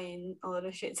and buying a lot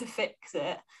of shit to fix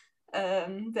it,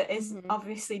 that is Mhm.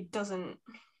 obviously doesn't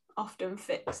often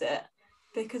fix it,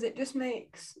 because it just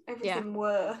makes everything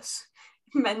worse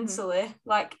mentally.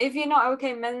 Like if you're not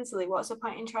okay mentally, what's the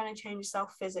point in trying to change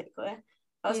yourself physically?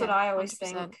 That's what I always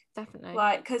 100%, think. definitely.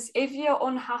 Like, because if you're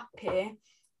unhappy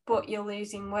but you're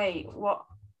losing weight,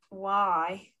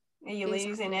 why are you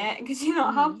losing it? Because you're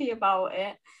not happy about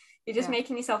it. You're just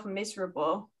making yourself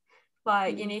miserable.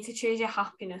 Like, you need to choose your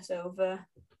happiness over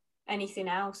anything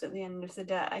else at the end of the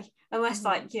day, unless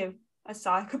like you're a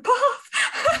psychopath.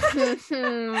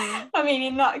 I mean,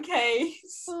 in that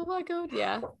case. Oh my god,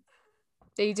 yeah.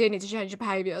 So you do need to change your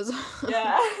behaviours.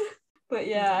 Yeah. But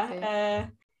yeah,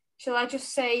 Exactly. shall I just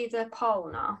say the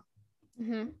poll now?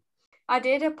 Mm-hmm. I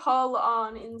did a poll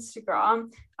on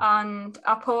Instagram, and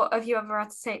I put, have you ever had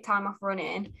to take time off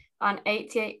running? And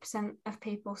 88% of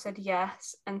people said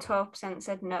yes, and 12%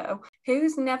 said no.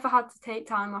 Who's never had to take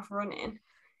time off running?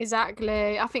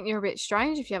 Exactly. I think you're a bit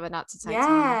strange if you haven't had to take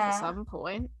time off at some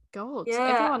point. God,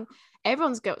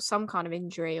 everyone's got some kind of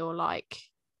injury or like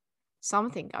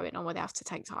something going on where they have to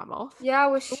take time off. Yeah, I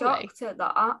was shocked at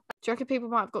that. Do you reckon people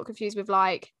might have got confused with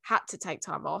like had to take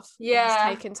time off? Yeah.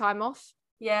 Taking time off?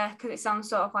 Yeah, because it sounds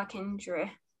sort of like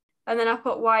injury. And then I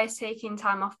put, why is taking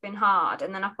time off been hard?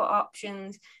 And then I put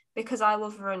options, because I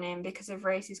love running, because of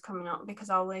races coming up, because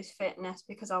I'll lose fitness,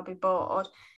 because I'll be bored.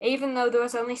 Even though there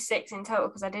was only 6 in total,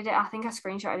 because I think I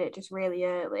screenshotted it just really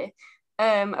early.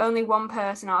 Only 1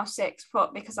 person out of 6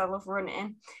 put because I love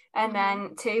running, and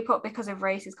then 2 put because of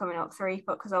races coming up, 3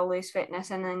 put because I'll lose fitness,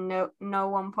 and then no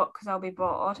one put because I'll be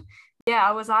bored. Yeah,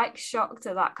 I was like shocked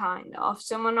at that kind of.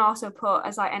 Someone also put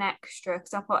as like an extra,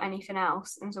 because I put anything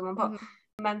else, and someone put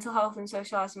mental health and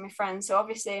socialising with friends. So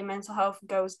obviously mental health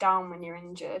goes down when you're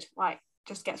injured, like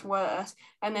just gets worse.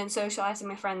 And then socialising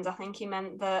with friends, I think he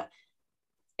meant that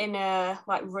in a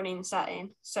like running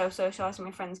setting. So socialising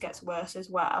with friends gets worse as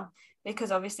well,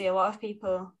 because obviously a lot of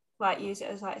people like use it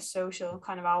as like a social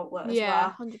kind of outlet as well.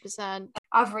 Yeah, 100%.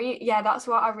 That's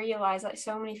what I realised. Like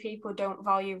so many people don't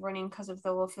value running because of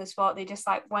the love for the sport. They just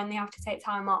like when they have to take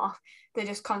time off, they're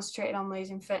just concentrated on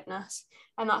losing fitness,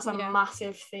 and that's a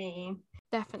massive theme.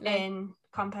 Definitely. In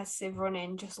competitive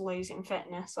running, just losing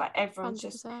fitness. Like everyone's 100%.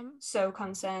 Just so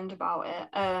concerned about it.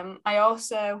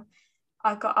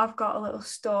 I've got a little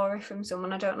story from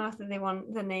someone. I don't know if they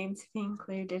want the name to be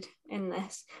included in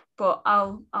this, but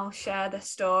I'll share the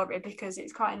story because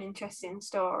it's quite an interesting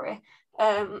story.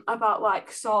 About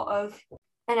like sort of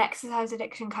an exercise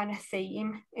addiction kind of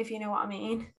theme, if you know what I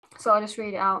mean. So I'll just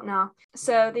read it out now.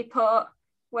 So they put,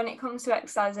 when it comes to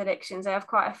exercise addictions, I have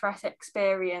quite a fresh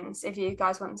experience. If you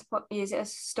guys want to use it as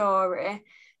a story,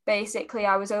 basically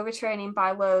I was overtraining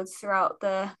by loads throughout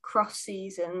the cross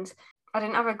seasons. I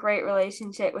didn't have a great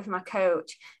relationship with my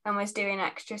coach and was doing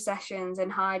extra sessions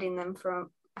and hiding them from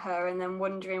her, and then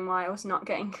wondering why I was not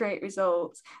getting great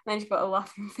results. And then she put a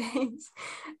laughing face.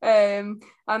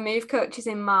 I moved coaches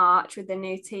in March with the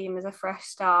new team as a fresh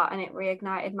start, and it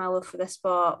reignited my love for the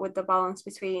sport, with the balance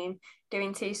between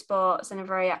doing 2 sports and a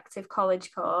very active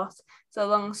college course. So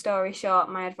long story short,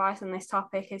 my advice on this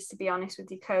topic is to be honest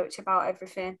with your coach about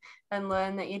everything and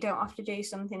learn that you don't have to do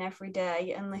something every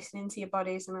day, and listening to your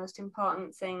body is the most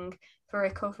important thing for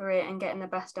recovery and getting the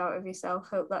best out of yourself.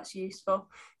 Hope that's useful.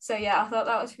 So yeah, I thought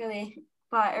that was really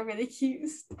like a really cute,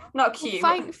 not cute.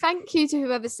 Well, thank you to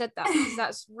whoever said that, because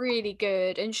that's really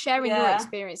good, and sharing your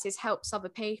experiences helps other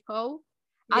people.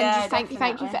 And just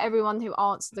thank you for everyone who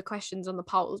answered the questions on the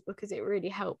polls, because it really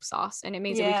helps us, and it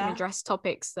means that we can address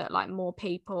topics that like more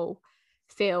people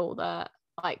feel that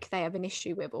like they have an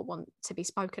issue with or want to be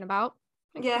spoken about.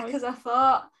 Because I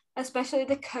thought, especially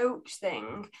the coach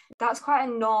thing, that's quite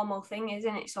a normal thing,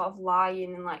 isn't it? Sort of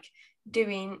lying and like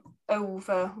doing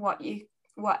over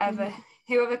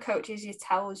whoever coaches you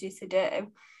tells you to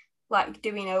do, like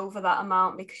doing over that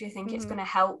amount because you think it's going to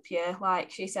help you. Like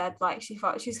she said, like she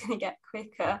thought she was going to get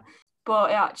quicker,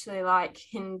 but it actually like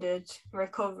hindered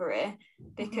recovery,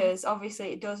 because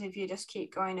obviously it does if you just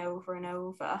keep going over and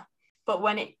over. But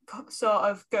when it sort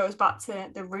of goes back to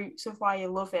the roots of why you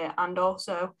love it, and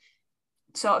also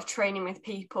sort of training with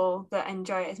people that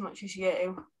enjoy it as much as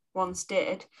you once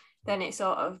did, then it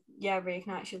sort of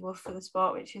reignites your love for the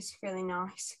sport, which is really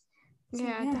nice. So,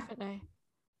 definitely.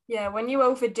 Yeah, when you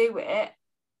overdo it,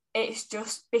 it's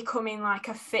just becoming like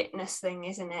a fitness thing,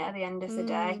 isn't it? At the end of the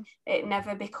day, it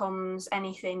never becomes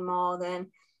anything more than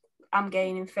I'm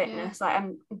gaining fitness. Like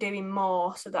I'm doing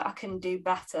more so that I can do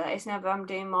better. It's never I'm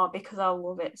doing more because I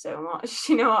love it so much.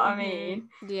 You know what I mean?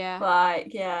 Yeah.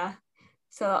 Like, yeah.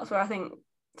 So that's where I think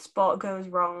sport goes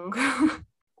wrong.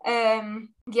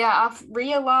 I've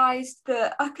realised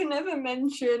that I can never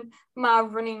mention my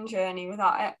running journey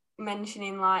without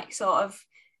mentioning like sort of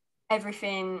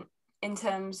everything in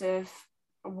terms of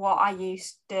what I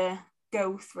used to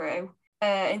go through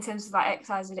in terms of like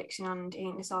exercise addiction and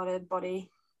eating disorder, body,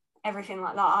 everything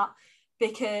like that,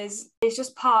 because it's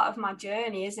just part of my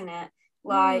journey, isn't it?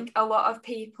 Like a lot of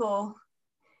people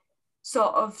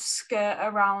sort of skirt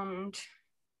around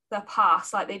the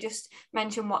past, like they just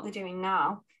mention what they're doing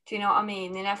now. Do you know what I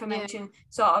mean? They never mention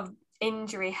sort of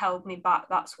injury held me back,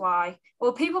 that's why.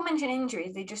 Well, people mention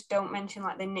injuries, they just don't mention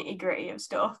like the nitty-gritty of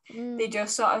stuff. They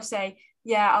just sort of say,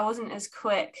 yeah, I wasn't as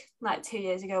quick like 2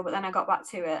 years ago, but then I got back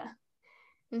to it.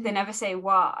 They never say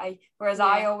why, whereas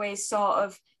I always sort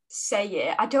of say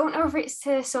it. I don't know if it's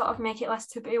to sort of make it less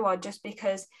taboo or just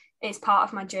because it's part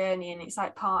of my journey and it's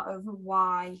like part of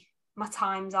why my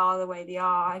times are the way they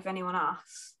are, if anyone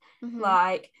asks.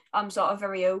 Like I'm sort of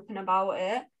very open about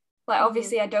it. Like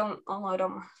obviously I don't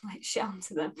like shit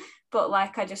onto them, but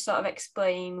like I just sort of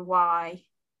explain why,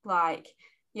 like,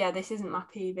 yeah, this isn't my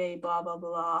PB, blah blah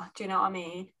blah. Do you know what I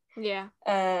mean? Yeah.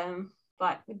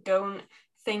 Like don't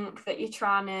think that you're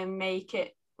trying to make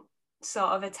it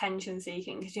sort of attention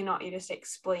seeking, because you're not, you're just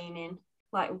explaining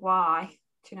like why.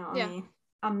 Do you know what I mean?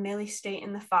 I'm merely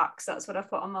stating the facts. That's what I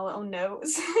put on my little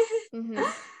notes.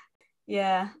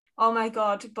 Yeah. Oh my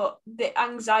god, but the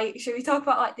anxiety, should we talk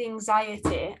about like the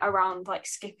anxiety around like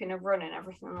skipping a run and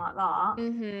everything like that?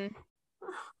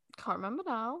 Can't remember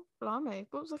now. Blimey,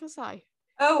 what was I gonna say?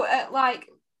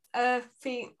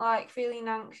 Feeling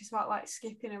anxious about like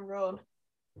skipping a run.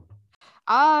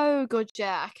 Oh god,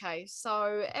 yeah, okay.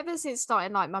 So ever since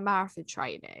starting like my marathon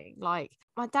training, like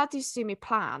my dad used to do me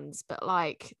plans, but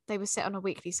like they were set on a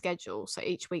weekly schedule, so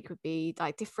each week would be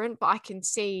like different. But I can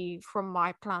see from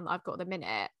my plan that I've got at the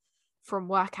minute, from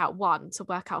workout 1 to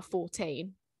workout 14.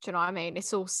 Do you know what I mean?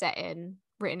 It's all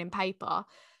written in paper.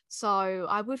 So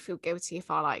I would feel guilty if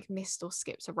I like missed or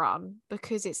skipped a run,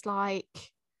 because it's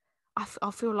like I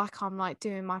feel like I'm like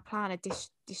doing my plan a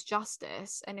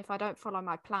disjustice, and if I don't follow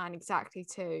my plan exactly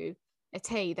to a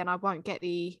T, then I won't get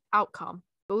the outcome.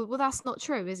 Well, that's not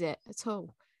true, is it, at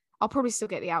all? I'll probably still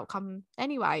get the outcome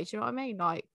anyway. Do you know what I mean?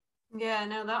 Like, yeah,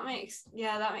 no, that makes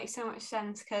so much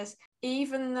sense, because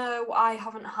even though I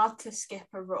haven't had to skip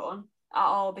a run at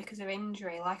all because of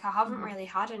injury, like I haven't really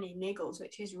had any niggles,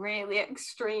 which is really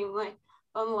extremely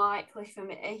unlikely for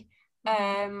me.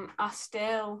 I'd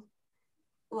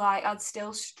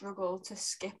still struggle to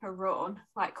skip a run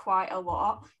like quite a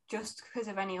lot, just because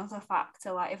of any other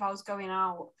factor. Like if I was going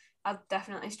out, I'd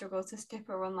definitely struggle to skip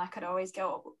a run. Like I'd always get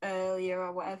up earlier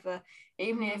or whatever,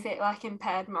 even if it like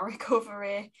impaired my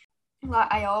recovery.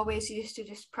 Like I always used to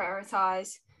just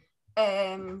prioritize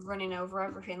running over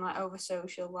everything, like over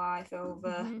social life,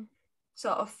 over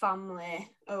sort of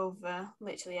family, over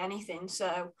literally anything.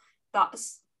 So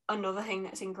that's another thing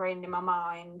that's ingrained in my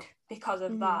mind. Because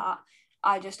of that,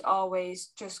 I just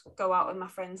always just go out with my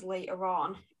friends later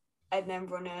on and then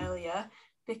run earlier,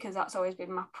 because that's always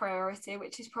been my priority,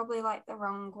 which is probably like the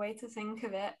wrong way to think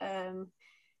of it.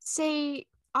 See,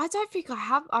 I don't think I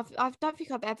have. I don't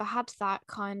think I've ever had that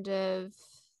kind of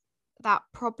that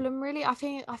problem, really. I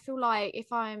feel like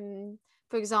if I'm,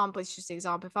 for example, it's just an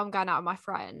example, if I'm going out with my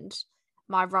friend,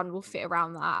 my run will fit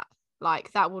around that.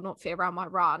 Like that will not fit around my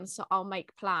run, so I'll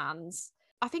make plans.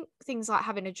 I think things like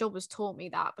having a job has taught me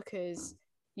that, because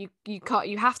you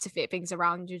have to fit things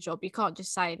around your job. You can't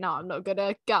just say no, I'm not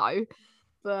gonna go.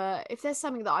 But if there's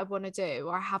something that I want to do,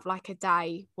 or I have like a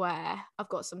day where I've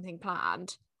got something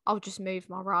planned, I'll just move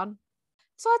my run.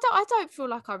 So I don't feel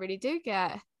like I really do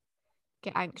get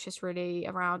anxious really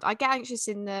around. I get anxious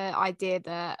in the idea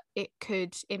that it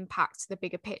could impact the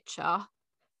bigger picture,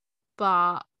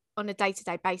 but on a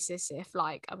day-to-day basis, if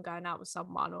like I'm going out with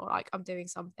someone or like I'm doing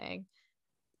something,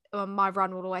 my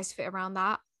run will always fit around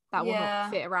that. That will not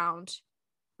fit around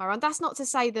my run. That's not to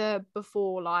say that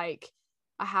before, like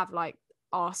I have like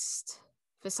asked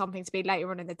for something to be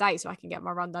later on in the day so I can get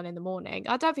my run done in the morning.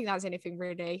 I don't think there's anything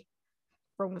really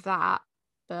wrong with that.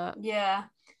 But yeah,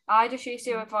 I just used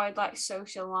to avoid like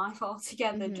social life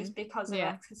altogether, just because of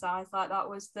exercise. Like that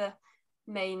was the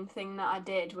main thing that I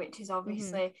did, which is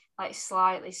obviously like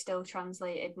slightly still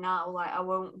translated now. Like I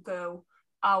won't go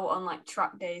out on like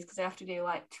track days because I have to do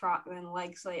like track and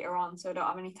legs later on, so I don't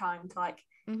have any time to like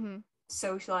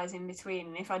socialize in between.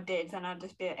 And if I did, then I'd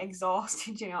just be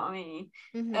exhausted. Do you know what I mean?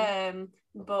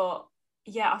 But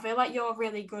yeah, I feel like you're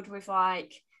really good with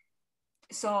like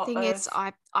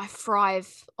I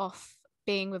thrive off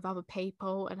being with other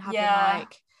people and having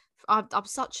like I'm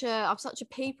such a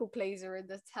people pleaser in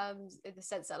the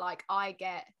sense that like I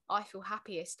feel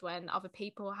happiest when other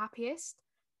people are happiest,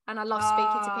 and I love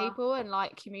speaking to people and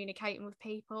like communicating with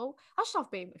people. I just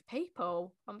love being with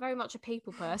people. I'm very much a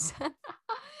people person.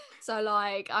 So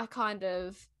like I kind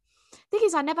of thing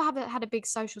is I never have had a big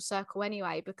social circle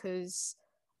anyway, because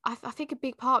I think a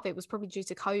big part of it was probably due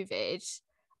to COVID.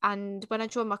 And when I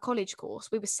joined my college course,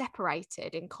 we were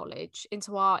separated in college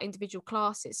into our individual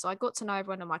classes. So I got to know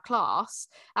everyone in my class,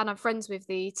 and I'm friends with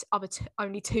the other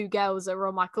only two girls that were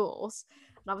on my course,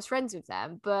 and I was friends with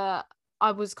them. But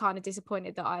I was kind of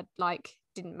disappointed that I like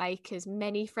didn't make as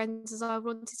many friends as I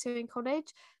wanted to in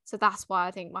college. So that's why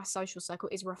I think my social circle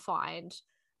is refined.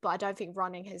 But I don't think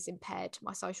running has impaired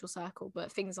my social circle.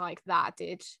 But things like that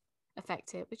did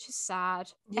affect it, which is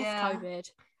sad. Yeah. F COVID.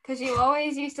 Because you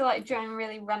always used to like join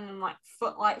really random like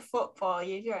football.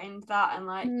 You joined that, and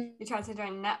like you tried to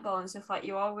join netball and stuff. Like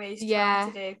you always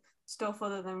try to do stuff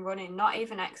other than running, not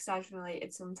even exercise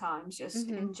related sometimes, just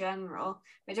in general,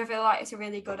 which I feel like it's a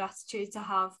really good attitude to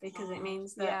have, because it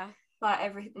means that like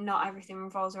not everything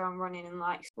revolves around running, and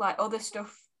like other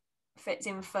stuff fits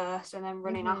in first and then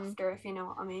running after, if you know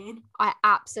what I mean. I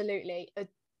absolutely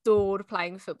adored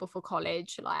playing football for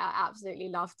college. Like I absolutely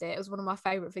loved it. It was one of my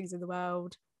favorite things in the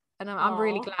world, and I'm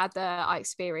really glad that I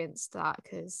experienced that,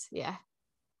 because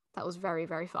that was very,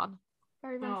 very fun.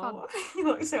 Very, very fun. You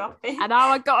look so happy. And now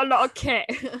I got a lot of kit.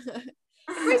 It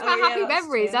brings back happy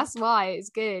memories. True. That's why it's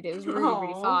good. It was really,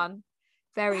 really fun.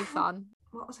 Very fun.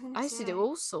 What was I used to do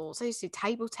all sorts. I used to do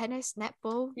table tennis,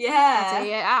 netball. Yeah.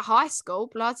 At high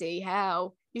school, bloody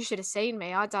hell. You should have seen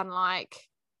me. I done like...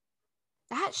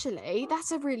 Actually,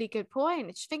 that's a really good point.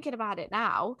 Just thinking about it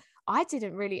now, I did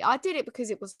it because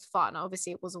it was fun.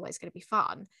 Obviously, it was always going to be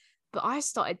fun. But I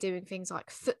started doing things like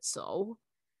futsal,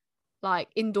 like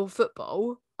indoor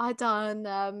football. I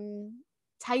done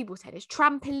table tennis,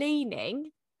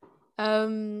 trampolining.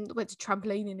 Went to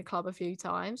trampolining club a few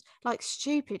times. Like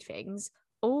stupid things,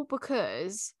 all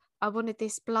because I wanted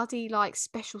this bloody like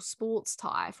special sports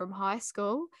tie from high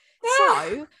school.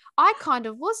 So I kind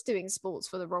of was doing sports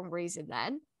for the wrong reason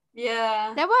then.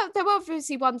 Yeah. There were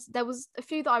obviously ones, there was a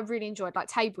few that I really enjoyed, like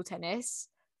table tennis.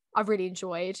 I really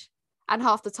enjoyed. And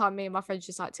half the time me and my friends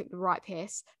just like took the right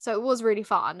piss. So it was really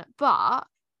fun. But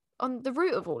on the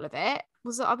root of all of it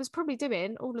was that I was probably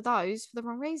doing all of those for the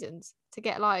wrong reasons, to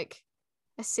get like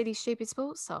a silly, stupid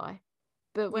sports tie.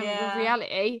 But when in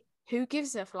reality, who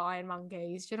gives a flying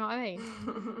monkeys? Do you know what I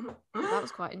mean? That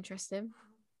was quite interesting.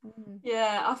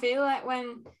 Yeah, I feel like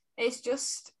when it's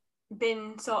just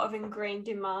been sort of ingrained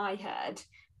in my head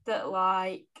that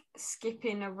like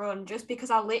skipping a run, just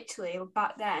because I literally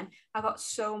back then I got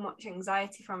so much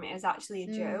anxiety from it, as actually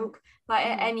a joke. Like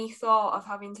at any thought of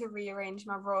having to rearrange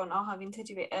my run, or having to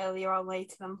do it earlier or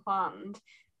later than planned,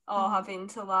 or having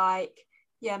to like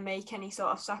make any sort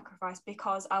of sacrifice,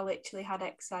 because I literally had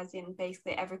exercise in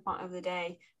basically every point of the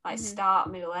day, like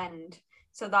start, middle, end.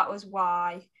 So that was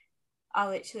why I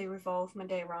literally revolved my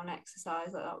day around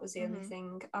exercise. Like that was the only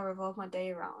thing I revolved my day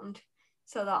around.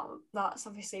 So that's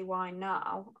obviously why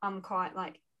now I'm quite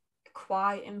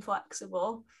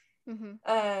inflexible.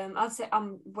 I'd say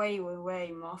I'm way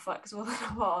more flexible than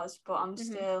I was, but I'm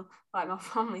still like, my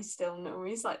family still know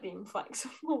me as like the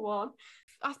inflexible one.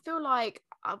 I feel like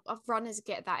runners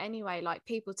get that anyway. Like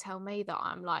people tell me that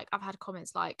I'm like, I've had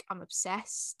comments like I'm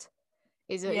obsessed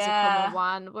is a common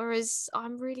one, whereas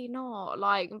I'm really not.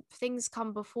 Like things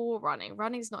come before running.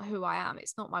 Running's not who I am.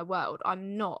 It's not my world.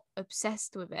 I'm not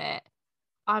obsessed with it.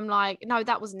 I'm like, no,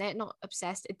 that wasn't it. Not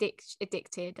obsessed,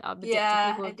 addicted. I'm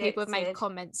addicted. People have made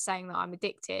comments saying that I'm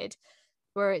addicted,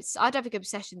 where I don't think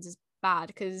obsession's as bad,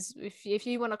 because if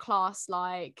you want to class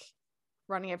like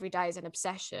running every day as an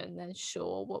obsession, then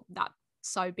sure, well, that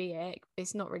so be it.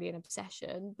 It's not really an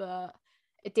obsession, but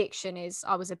addiction is.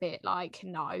 I was a bit like,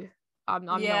 no, I'm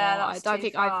not. I don't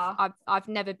think I've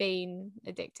never been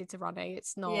addicted to running.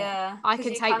 It's not. Yeah, I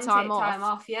can take time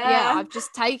off. Yeah, I've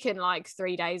just taken like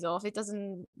 3 days off. It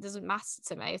doesn't matter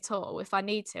to me at all. If I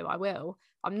need to, I will.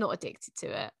 I'm not addicted to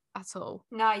it at all.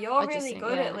 No, you're really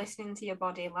good at listening to your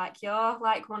body. Like you're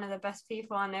like one of the best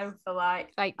people I know for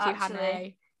like. Thank you,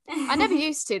 Hannah. I never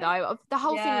used to though. The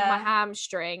whole thing with my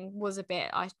hamstring was a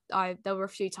bit. I there were a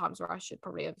few times where I should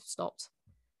probably have stopped.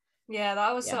 Yeah,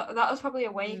 that was probably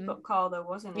a wake up call though,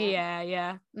 wasn't it?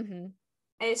 Yeah.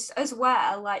 It's as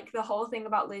well like the whole thing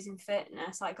about losing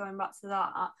fitness, like going back to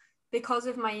that, because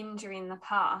of my injury in the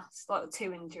past, like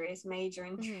 2 injuries, major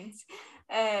injuries,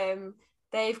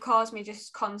 they've caused me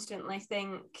just constantly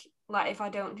think like, if I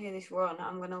don't do this run,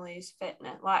 I'm gonna lose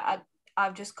fitness. Like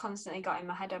I've just constantly got in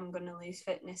my head I'm going to lose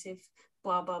fitness if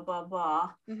blah blah blah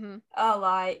blah, Mm-hmm. or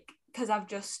like because I've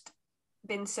just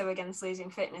been so against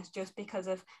losing fitness just because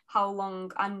of how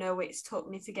long I know it's took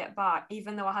me to get back.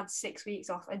 Even though I had 6 weeks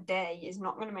off, a day is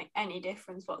not going to make any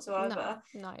difference whatsoever.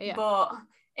 No, yeah. But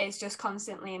it's just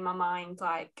constantly in my mind,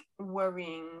 like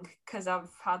worrying, because I've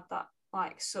had that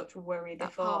like such worry That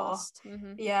before. past.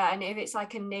 Mm-hmm. Yeah, and if it's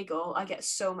like a niggle, I get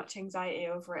so much anxiety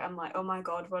over it. I'm like, oh my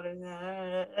god, what is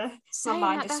it? My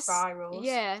mind just spirals.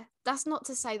 Yeah, that's not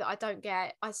to say that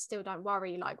I still don't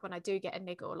worry. Like when I do get a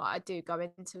niggle, like I do go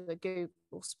into a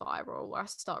Google spiral where I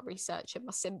start researching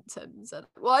my symptoms and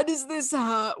why does this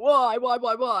hurt? Why?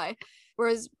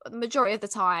 Whereas the majority of the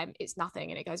time it's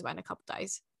nothing and it goes away in a couple of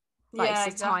days. Like Yeah,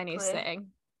 it's the tiniest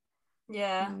thing.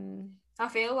 Yeah. I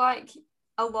feel like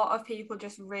a lot of people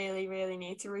just really, really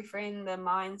need to reframe their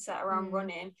mindset around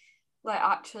running, like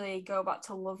actually go back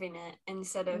to loving it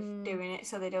instead of doing it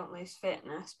so they don't lose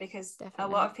fitness, because a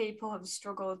lot of people have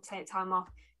struggled to take time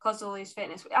off because they lose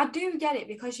fitness. I do get it,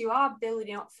 because you are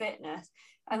building up fitness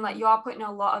and like you are putting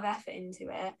a lot of effort into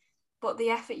it, but the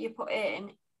effort you put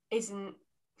in isn't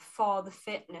for the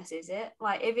fitness, is it?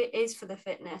 Like if it is for the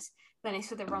fitness, then it's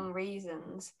for the wrong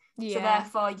reasons. So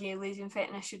therefore you losing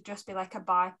fitness should just be like a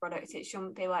byproduct. It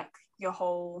shouldn't be like your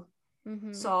whole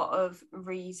sort of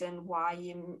reason why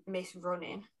you miss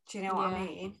running. Do you know what I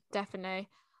mean? Definitely.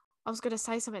 I was going to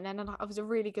say something then and it was a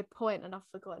really good point and I've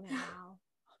forgotten it now.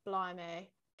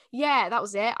 Blimey. Yeah, that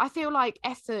was it. I feel like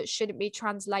effort shouldn't be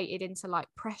translated into like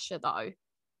pressure though.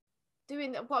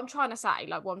 What I'm trying to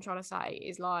say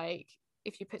is like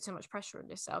if you put so much pressure on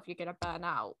yourself, you're going to burn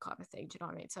out kind of thing. Do you know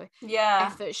what I mean? So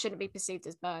effort shouldn't be perceived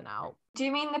as burnout. Do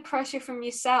you mean the pressure from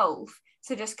yourself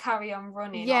to just carry on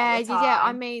running all the time? Yeah.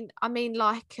 I mean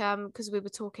like, because we were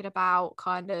talking about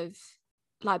kind of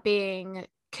like being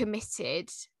committed,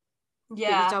 but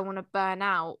you don't want to burn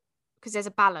out because there's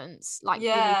a balance, like you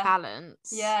need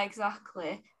balance. Yeah,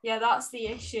 exactly. Yeah, that's the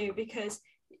issue, because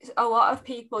a lot of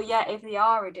people, if they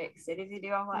are addicted, if they do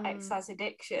have like exercise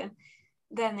addiction,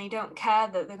 then they don't care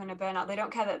that they're going to burn out. They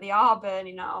don't care that they are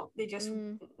burning out. They just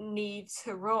need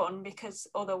to run, because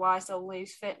otherwise they'll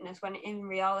lose fitness, when in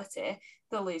reality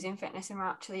they're losing fitness and are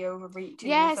actually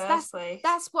overreaching in the first place.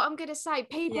 That's what I'm going to say.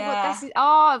 People,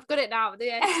 I've got it now.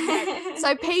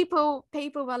 So people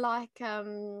were like,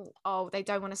 they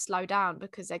don't want to slow down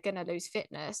because they're going to lose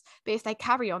fitness. But if they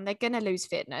carry on, they're going to lose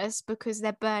fitness because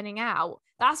they're burning out.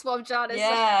 That's what I'm trying to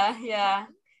say. Yeah.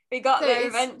 We got there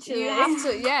eventually.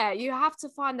 You have to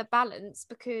find the balance,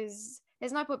 because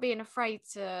there's no point being afraid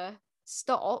to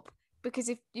stop, because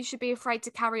if you should be afraid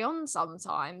to carry on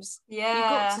sometimes. You've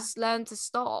got to learn to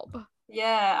stop.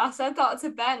 I said that to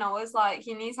Ben. I was like,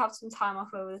 you need to have some time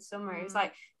off over the summer. He was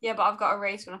like, but I've got a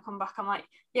race when I come back. I'm like,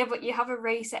 but you have a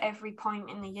race at every point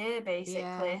in the year,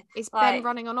 basically. Is Ben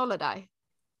running on holiday?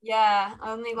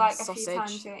 Only like a few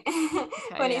times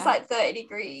when it's like 30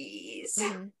 degrees.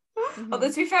 Although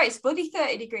to be fair, it's bloody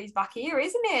 30 degrees back here,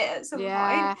 isn't it? At some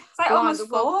point, it's like almost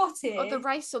 40. The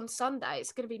race on Sunday,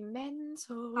 it's going to be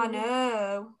mental. I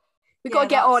know. We've got to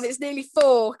get on. It's nearly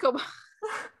 4. Come on.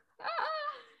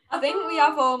 I think we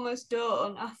have almost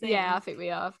done. I think we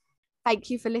have. Thank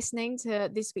you for listening to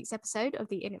this week's episode of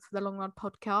the In It for the Long Run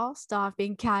podcast. I've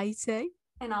been Katie.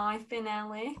 And I've been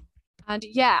Ellie. And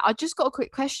I just got a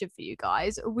quick question for you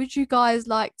guys. Would you guys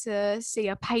like to see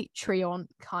a Patreon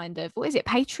kind of, what is it,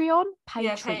 Patreon?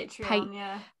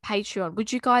 Patreon.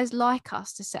 Would you guys like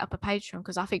us to set up a Patreon?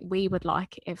 Because I think we would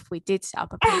like it if we did set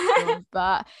up a Patreon.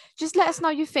 But just let us know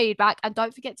your feedback, and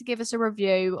don't forget to give us a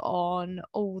review on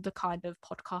all the kind of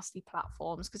podcasty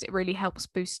platforms, because it really helps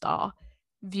boost our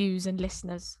views and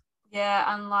listeners.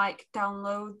 And like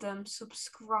download them,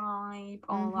 subscribe,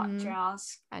 all that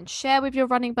jazz. And share with your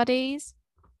running buddies.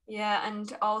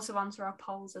 And also answer our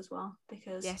polls as well,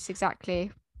 because yes,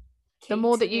 exactly. The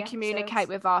more that you communicate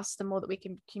with us, the more that we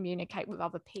can communicate with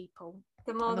other people.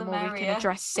 The more we can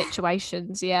address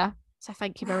situations. So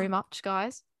thank you very much,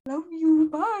 guys. Love you,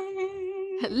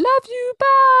 bye. Love you,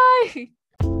 bye.